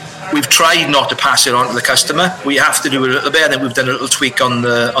 And we've tried not to pass it on to the customer. We have to do a little bit, and then we've done a little tweak on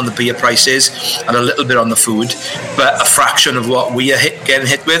the beer prices and a little bit on the food, but a fraction of what we are getting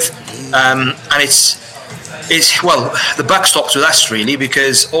hit with. And it's well, the buck stops with us really,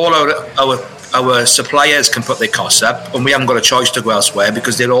 because all our suppliers can put their costs up, and we haven't got a choice to go elsewhere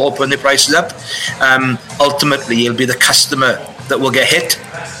because they're all putting their prices up. Ultimately, it'll be the customer that will get hit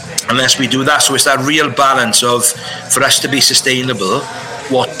unless we do that. So it's that real balance of, for us to be sustainable,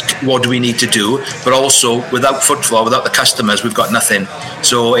 what do we need to do, but also without footfall, without the customers, we've got nothing.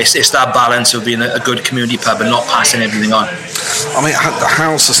 So it's that balance of being a good community pub and not passing everything on. I mean,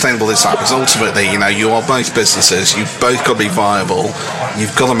 how sustainable is that? Because ultimately, you are both businesses, you've both got to be viable,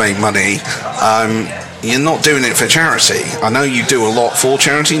 you've got to make money. You're not doing it for charity. I know you do a lot for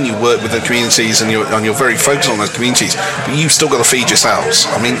charity and you work with the communities and you're very focused on those communities, but you've still got to feed yourselves.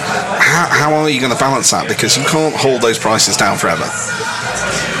 I mean, how are you going to balance that? Because you can't hold those prices down forever.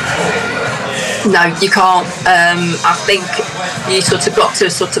 No, you can't. I think you sort of got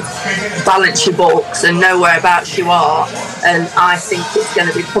to sort of balance your books and know whereabouts you are. And I think it's going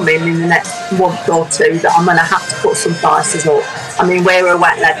to be coming in the next month or two that I'm going to have to put some prices up. I mean, we're a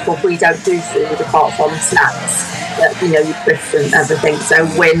wet lead pub. We don't do food apart from snacks, your crisps and everything. So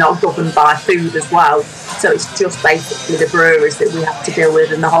we're not governed by food as well. So it's just basically the breweries that we have to deal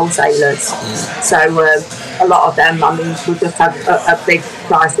with and the wholesalers. So a lot of them, I mean, we just had a big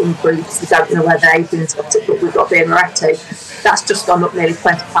price increase. We don't know whether Adrian's got it, but we've got beer Moretti. That's just gone up nearly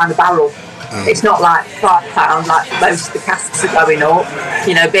 £20 a barrel. It's not like £5 like most of the casks are going up.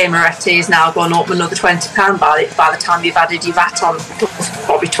 Beer Moretti has now gone up another £20 by the time you've added your VAT on.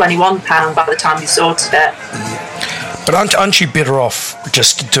 Probably £21 by the time you sorted it. But aren't you better off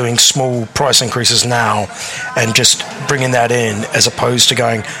just doing small price increases now and just bringing that in, as opposed to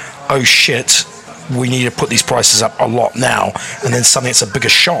going, oh shit, we need to put these prices up a lot now, and then suddenly it's a bigger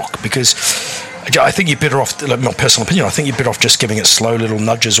shock? Because I think you're better off, like my personal opinion, I think you're better off just giving it slow little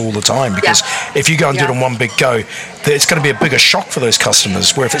nudges all the time, because if you go and do it in one big go, it's going to be a bigger shock for those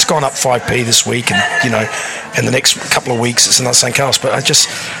customers, where if it's gone up 5p this week and in the next couple of weeks it's not something else. But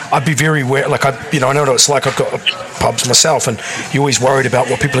I'd be very aware, like I know what it's like. I've got pubs myself, and you're always worried about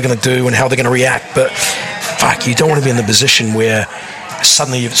what people are going to do and how they're going to react, but fuck, you don't want to be in the position where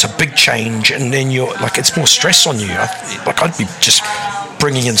suddenly it's a big change and then you're like, it's more stress on you. I'd be just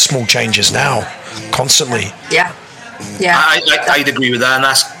bringing in small changes now constantly. I'd agree with that, and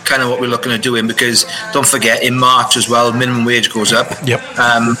that's kind of what we're looking at doing, because don't forget, in March as well, minimum wage goes up.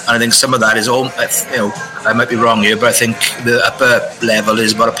 And I think some of that is all, I might be wrong here, but I think the upper level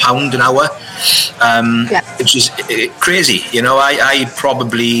is about £1 an hour, which is crazy. I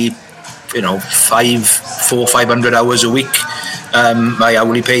probably 500 hours a week, my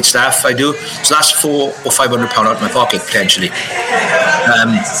hourly paid staff I do, so that's £400 or £500 out of my pocket potentially.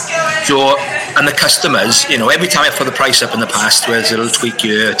 And the customers, every time I put the price up in the past, where there's a little tweak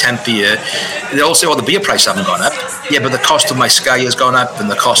here, a temp here, they all say, the beer price haven't gone up. Yeah, but the cost of my Sky has gone up and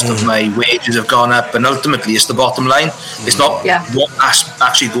the cost of my wages have gone up, and ultimately it's the bottom line. It's not what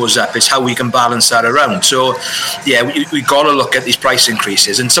actually goes up, it's how we can balance that around. So we got to look at these price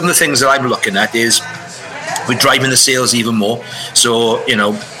increases, and some of the things that I'm looking at is we're driving the sales even more. So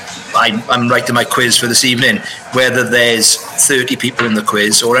I'm writing my quiz for this evening. Whether there's 30 people in the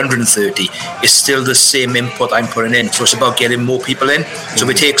quiz or 130, it's still the same input I'm putting in. So it's about getting more people in. So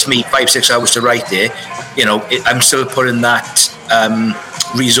if it takes me 5-6 hours to write it, I'm still putting that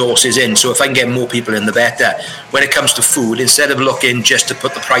resources in. So if I can get more people in, the better. When it comes to food, instead of looking just to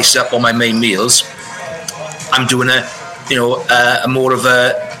put the price up on my main meals, I'm doing a more of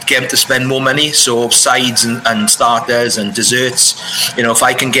a get them to spend more money, so sides and starters and desserts, if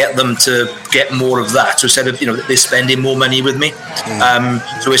I can get them to get more of that, so instead of they're spending more money with me.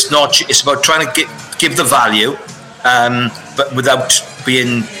 So it's about trying to give the value, but without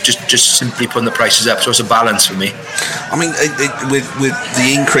being just simply putting the prices up. So it's a balance for me. I mean, with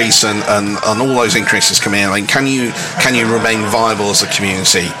the increase and all those increases coming in, I mean, can you remain viable as a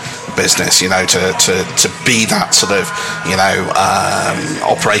community business, to be that sort of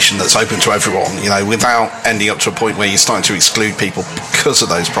operation that's open to everyone, without ending up to a point where you're starting to exclude people because of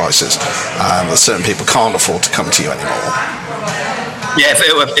those prices, that certain people can't afford to come to you anymore? Yeah,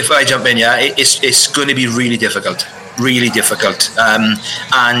 if I jump in, it's going to be really difficult. And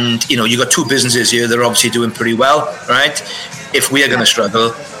you've got two businesses here that are obviously doing pretty well, right? If we are going to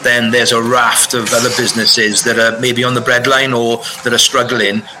struggle, then there's a raft of other businesses that are maybe on the breadline or that are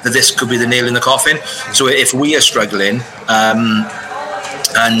struggling, that this could be the nail in the coffin. So if we are struggling,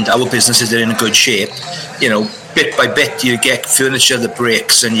 and our businesses are in good shape, bit by bit you get furniture that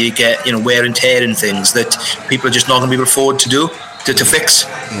breaks, and you get wear and tear and things that people are just not going to be able to afford to do. to fix.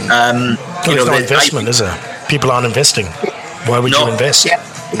 There's no investment, is there? People aren't investing. Why would you invest? Yeah.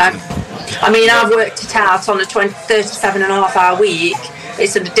 I mean, I've worked it out on a 37.5-hour week.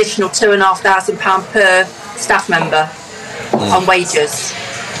 It's an additional £2,500 per staff member on wages.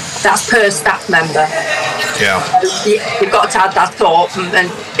 That's per staff member. Yeah. So you've got to add that up, and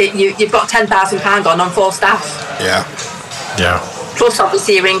you've got £10,000 gone on 4 staff. Yeah. Yeah. Plus,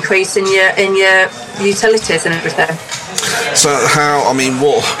 obviously, your increase in your utilities and everything. So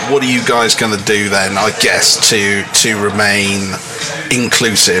what are you guys going to do then, I guess, to remain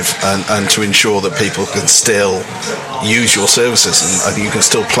inclusive and to ensure that people can still use your services and you can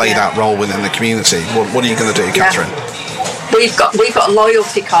still play that role within the community? What are you going to do, Catherine? We've got a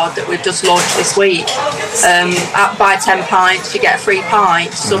loyalty card that we've just launched this week. Buy 10 pints, you get a free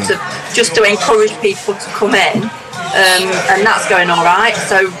pint, sort of just to encourage people to come in. And that's going all right.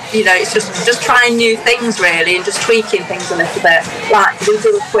 So, it's just trying new things really and just tweaking things a little bit. Like we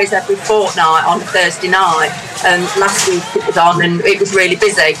do a quiz every fortnight on a Thursday night, and last week it was on and it was really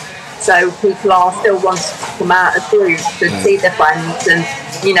busy. So people are still wanting to come out as groups and see their friends, and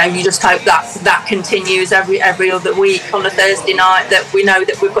you just hope that continues every other week on a Thursday night, that we know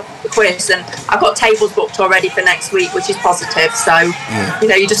that we've got the quiz, and I've got tables booked already for next week, which is positive. So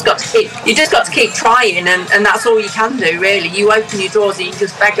you just got to keep trying, and that's all you can do really. You open your doors and you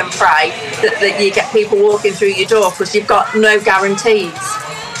just beg and pray that you get people walking through your door, because you've got no guarantees.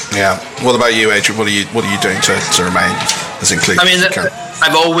 Yeah. What about you, Adrian? What are you doing to remain as inclusive as you can?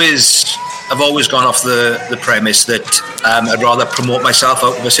 I've always gone off the premise that I'd rather promote myself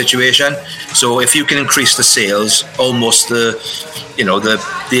out of a situation. So if you can increase the sales, almost the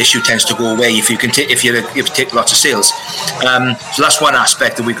issue tends to go away if you take lots of sales. So that's one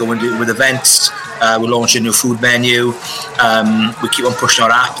aspect that we go and do with events. We launch a new food menu. We keep on pushing our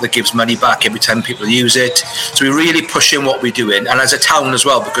app that gives money back every time people use it. So we really push in what we're doing, and as a town as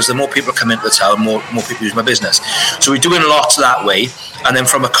well, because the more people come into the town, more people use my business. So we're doing lots that way. And then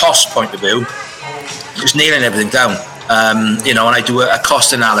from a cost point of view, just nailing everything down. And I do a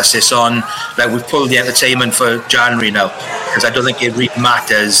cost analysis on, like, we've pulled the entertainment for January now, because I don't think it really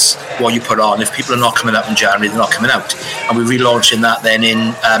matters what you put on. If people are not coming out in January, they're not coming out. And we're relaunching that then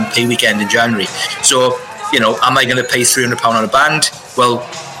in pay weekend in January. So, am I going to pay £300 on a band? Well,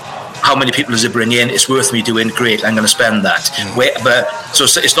 how many people does it bring in? It's worth me doing. Great, I'm going to spend that. So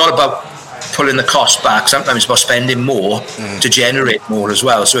it's not about pulling the cost back. Sometimes it's about spending more to generate more as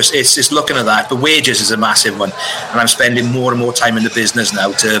well. So it's looking at that. But wages is a massive one, and I'm spending more and more time in the business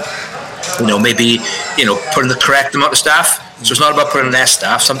now to maybe putting the correct amount of staff. So it's not about putting less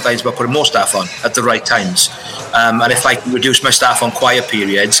staff. Sometimes it's about putting more staff on at the right times. And if I can reduce my staff on quiet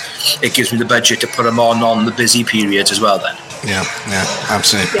periods, it gives me the budget to put them on the busy periods as well then. Yeah,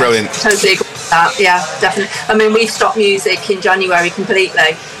 absolutely. Brilliant. Totally agree with that. Yeah, definitely. I mean, we've stopped music in January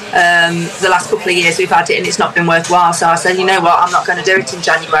completely. The last couple of years we've had it and it's not been worthwhile, so I said, you know what, I'm not going to do it in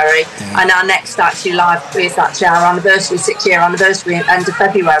January. And our next actually live is actually our anniversary, 6-year anniversary, end of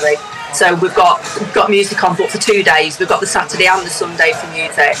February. So we've got music on book for 2 days. We've got the Saturday and the Sunday for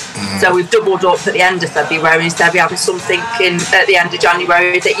music. So we've doubled up at the end of February instead of having something at the end of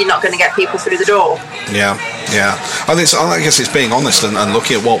January that you're not going to get people through the door. Yeah. I guess it's being honest and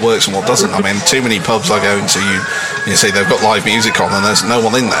looking at what works and what doesn't. I mean, too many pubs I go into, you see they've got live music on and there's no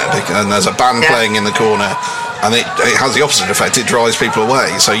one in there, and there's a band playing in the corner, and it has the opposite effect. It drives people away.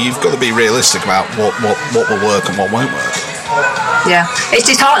 So you've got to be realistic about what will work and what won't work. Yeah, it's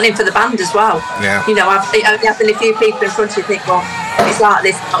disheartening for the band as well. Yeah. It only happened a few people in front of you think, well, it's like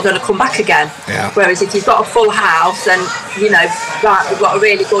this, not going to come back again. Yeah. Whereas if you've got a full house and, we've got a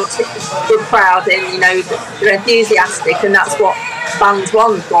really good crowd and, they're enthusiastic, and that's what bands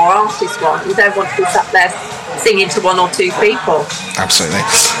want or artists want. You don't want to be sat there singing to 1 or 2 people. Absolutely.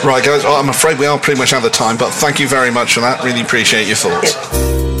 Right, guys, I'm afraid we are pretty much out of time, but thank you very much for that. Really appreciate your thoughts.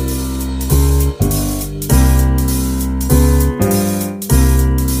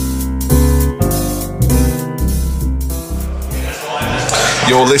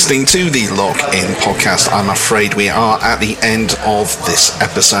 You're listening to the Lock In podcast. I'm afraid we are at the end of this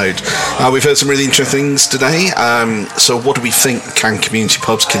episode. We've heard some really interesting things today. So what do we think? Can community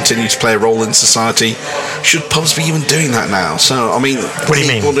pubs continue to play a role in society? Should pubs be even doing that now? So, I mean... What do you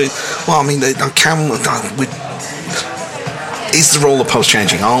mean? Is the role of pubs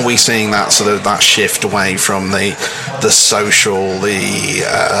changing? Are we seeing that sort of that shift away from the social,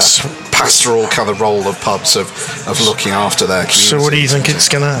 pastoral kind of role of pubs of looking after their community? So what do you think it's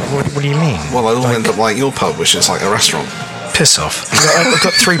gonna? What do you mean? Well, it'll end up like your pub, which is like a restaurant. Piss off! I've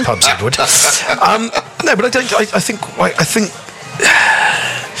got 3 pubs, Edward. No, but I don't. I think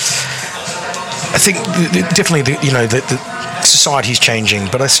definitely. society's changing,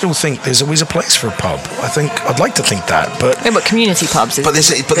 but I still think there's always a place for a pub. I'd like to think that, but community pubs.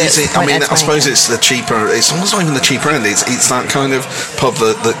 I mean, I suppose it's the cheaper. It's almost not even the cheaper end. It's that kind of pub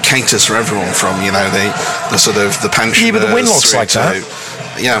that caters for everyone, from the sort of the pensioners. Yeah, but the Wenlock's like that.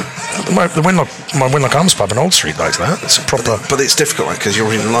 Yeah, my Wenlock Arms pub in Old Street like that. It's a proper. But it's difficult because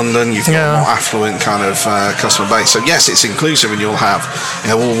you're in London. You've got a more affluent kind of customer base. So yes, it's inclusive, and you'll have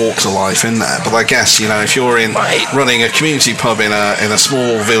all walks of life in there. But I guess if you're running a community pub in a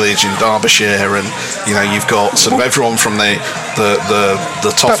small village in Derbyshire, and you've got sort of everyone from the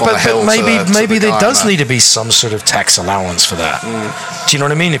top on the hill. Maybe there does need to be some sort of tax allowance for that. Do you know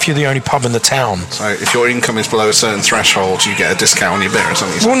what I mean? If you're the only pub in the town. So if your income is below a certain threshold, you get a discount on your beer or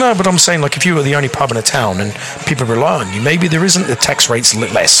something. Well, no, but I'm saying, like, if you were the only pub in a town and people rely on you, maybe there isn't the tax rates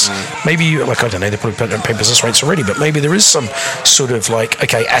less. Maybe I don't know, they probably don't pay business rates already, but maybe there is some sort of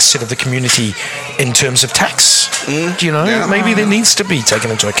asset of the community in terms of tax. Maybe there needs to be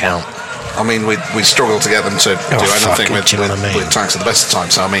taken into account. I mean, we struggle to get them to do anything with tax at the best of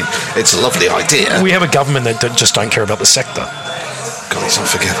times. So I mean, it's a lovely idea. We have a government that just don't care about the sector. God, let's not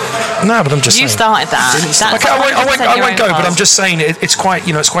forget. No, but I'm just saying. You started that. I won't go, but I'm just saying it's quite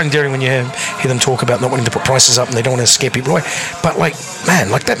endearing when you hear them talk about not wanting to put prices up and they don't want to scare people away. But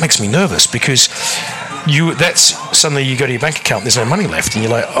that makes me nervous, because suddenly you go to your bank account, there's no money left, and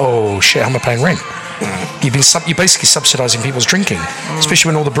you're like, oh shit, how am I paying rent? You're basically subsidising people's drinking, especially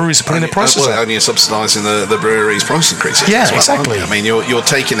when all the breweries are putting their prices up. And you're subsidising the breweries' price increases. Yeah, as well, exactly. I mean, you're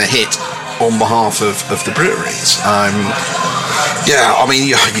taking a hit on behalf of the breweries. I mean,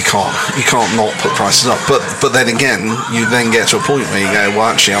 you can't not put prices up. But then again, you then get to a point where you go, well,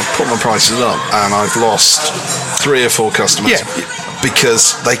 actually, I've put my prices up and I've lost 3 or 4 customers. Yeah.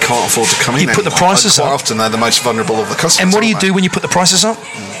 Because they can't afford to come in. You put the prices up. Quite often they're the most vulnerable of the customers. And what do you do when you put the prices up?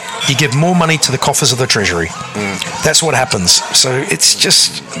 You give more money to the coffers of the Treasury. That's what happens. So it's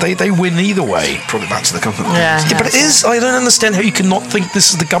just, they win either way. Probably back to the government. Yeah, but it is. I don't understand how you cannot think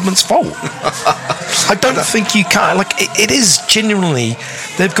this is the government's fault. I don't think you can. It is genuinely,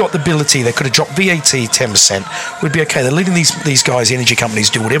 they've got the ability. They could have dropped VAT 10%. We'd be okay. They're letting these guys, the energy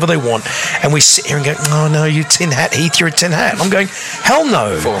companies, do whatever they want. And we sit here and go, oh no, you tin hat, Heath, you're a tin hat. I'm going, hell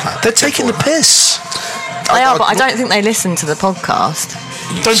no. They're taking the piss. They are, but I don't think they listen to the podcast.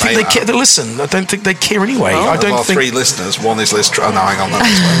 I don't think they care. Listen, I don't think they care anyway. I don't think 3 listeners. One is Liz. No, hang on.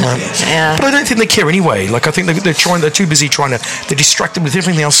 Yeah. But I don't think they care anyway. I think they're too busy they're distracted with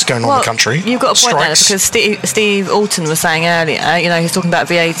everything else that's going on in the country. You've got a point there, because Steve Alton was saying earlier, he's talking about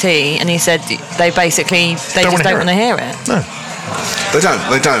VAT, and he said they just don't want to hear it. No. They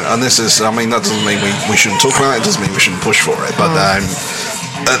don't. And this is, I mean, that doesn't mean we shouldn't talk about it. It doesn't mean we shouldn't push for it. But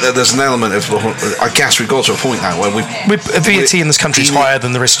there's an element of, I guess we've got to a point now where VAT in this country is higher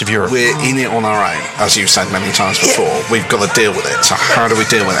than the rest of Europe. We're in it on our own, as you've said many times before. We've got to deal with it. So how do we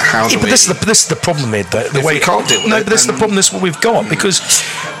deal with it? But this is the problem, Ed. We can't deal with it. No, but this is the problem. This is what we've got, because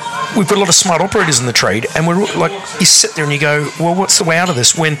we've got a lot of smart operators in the trade, and we're like, you sit there and you go, well, what's the way out of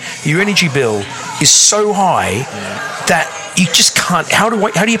this when your energy bill is so high that you just can't. How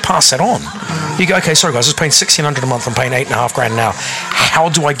do you pass that on? You go, okay, sorry guys, I was paying $1,600 a month. I'm paying $8,500 now. How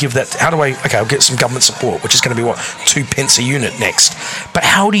do I give that? Okay, I'll get some government support, which is going to be 2 pence a unit next. But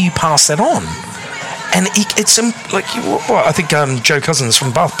how do you pass that on? And it's I think Joe Cousins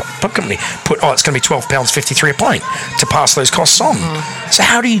from Bath Pub Company it's going to be £12.53 a pint to pass those costs on. So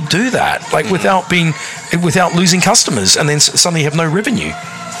how do you do that? Without losing customers, and then suddenly you have no revenue.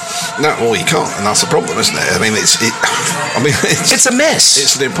 No, well, you can't, and that's the problem, isn't it? I mean, it's a mess.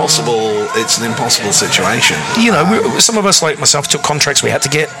 It's an impossible situation. Some of us, like myself, took contracts we had to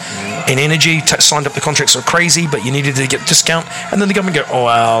get in energy, signed up the contracts that were crazy, but you needed to get a discount, and then the government go, oh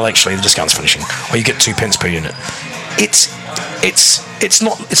well, actually the discount's finishing, or you get 2 pence per unit. It's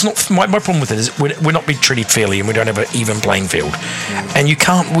not. My problem with it is we're not being treated fairly, and we don't have an even playing field, and we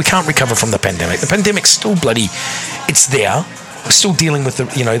can't recover from the pandemic. The pandemic's still bloody. It's there. We're still dealing with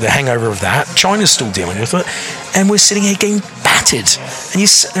the hangover of that. China's still dealing with it, and we're sitting here getting battered. And you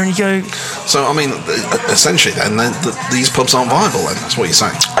sit there and you go. So I mean, essentially, then these pubs aren't viable. Then that's what you're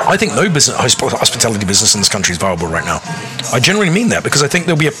saying. I think no hospitality business in this country is viable right now. I generally mean that, because I think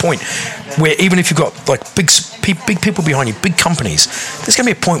there'll be a point where even if you've got big people behind you, big companies, there's going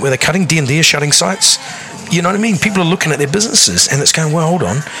to be a point where they're cutting D&D or shutting sites. You know what I mean? People are looking at their businesses, and it's going, well, hold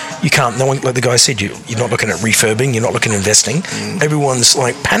on. You can't, no one, like the guy said, you're not looking at refurbing, you're not looking at investing. Everyone's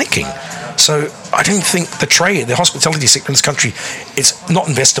panicking. So I don't think the hospitality sector in this country, it's not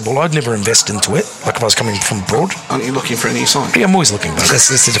investable. I'd never invest into it, if I was coming from abroad. Aren't you looking for a new site? Yeah, I'm always looking, but that's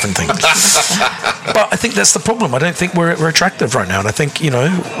a different thing. But I think that's the problem. I don't think we're attractive right now, and I think,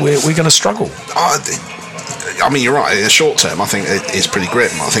 we're going to struggle. I mean, you're right. In the short term, I think it is pretty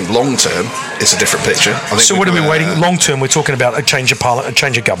grim. I think long term, it's a different picture. I think so what are we waiting? Long term, we're talking about a change of parliament, a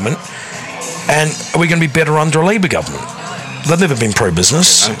change of government, and are we going to be better under a Labour government? They've never been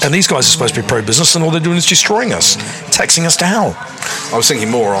pro-business, and these guys are supposed to be pro-business, and all they're doing is destroying us, taxing us to hell. I was thinking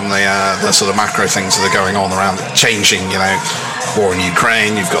more on the sort of macro things that are going on around changing, war in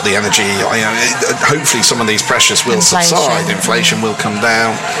Ukraine, you've got the energy, hopefully some of these pressures will subside, inflation will come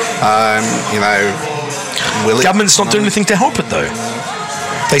down, Government's not doing anything to help it, though.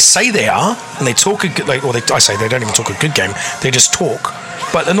 They say they are, and they talk I say they don't even talk a good game, they just talk,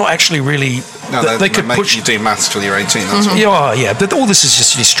 but they're not actually really... No, they could push you do maths till you're 18. That's Yeah, but all this is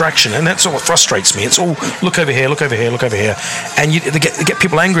just a distraction, and that's what frustrates me. It's all look over here, look over here, look over here, and they get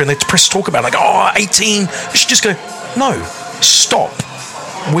people angry, and they press talk about it, like 18. You should just go, no, stop.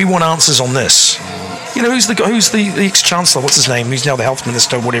 We want answers on this. Who's the ex-chancellor? What's his name? Who's now the health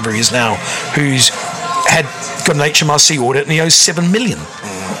minister, whatever he is now? Who's got an HMRC audit and he owes $7 million.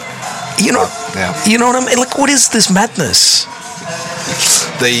 You know what I mean? Like, what is this madness?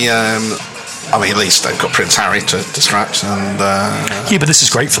 At least they've got Prince Harry to distract. And yeah, but this is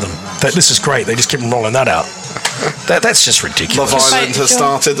great for them. This is great. They just keep rolling that out. That's just ridiculous. Love Island has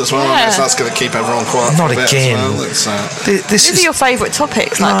started as well. Yeah. I guess that's going to keep everyone quiet. Not for a bit again. as well. These are your favourite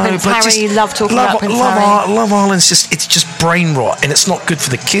topics, like Prince Harry. Love talking about Prince Harry. Love Island's just brain rot, and it's not good for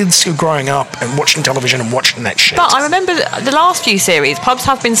the kids who are growing up and watching television and watching that shit. But I remember the last few series, pubs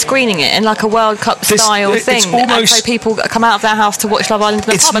have been screening it in like a World Cup style thing, and so people come out of their house to watch Love Island in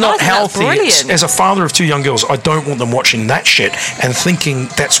the pub. It's not healthy. Brilliant. As a father of 2 young girls, I don't want them watching that shit and thinking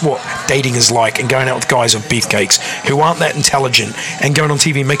that's what dating is like, and going out with guys with beefcakes who aren't that intelligent and going on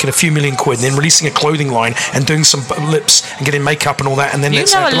TV making a few million quid and then releasing a clothing line and doing some lips and getting makeup and all that, and then you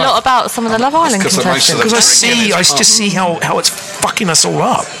know a lot about some of the Love Island contestants. Because I just see how it's fucking us all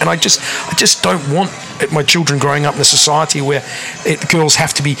up, and I just don't want my children growing up in a society where girls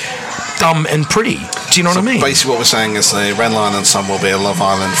have to be dumb and pretty. Do you know what I mean? Basically, what we're saying is the Red Lion and Sun will be a Love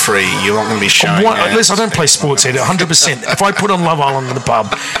Island free. You're not going to be showing. Listen, I don't play sports here. 100%. If I put on Love Island in the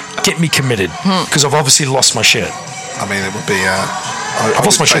pub, get me committed, because I've obviously lost my shit. I mean, it would be. I've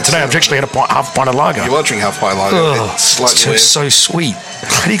lost my shit today. I've actually had half a pint of lager. You are drinking half a pint of lager. Oh, it's slightly weird. So sweet.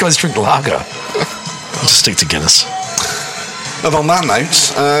 How do you guys drink lager? I'll just stick to Guinness. And on that note,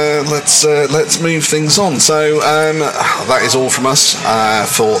 let's move things on. So that is all from us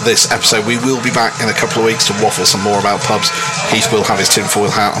for this episode. We will be back in a couple of weeks to waffle some more about pubs. Heath will have his tinfoil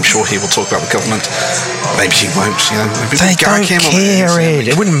hat. I'm sure he will talk about the government. Maybe he won't. Maybe they don't care.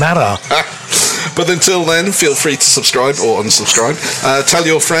 It wouldn't matter. But until then, feel free to subscribe or unsubscribe. Tell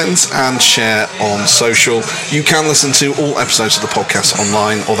your friends and share on social. You can listen to all episodes of the podcast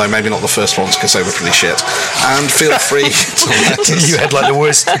online, although maybe not the first ones because they were pretty shit. And feel free to let us... You had like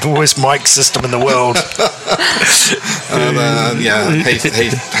the worst mic system in the world. And, he hadn't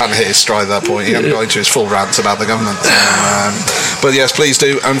hit his stride at that point. He hadn't got into his full rant about the government. But yes, please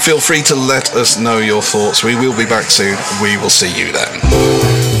do. And feel free to let us know your thoughts. We will be back soon. We will see you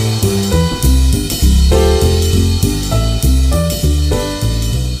then.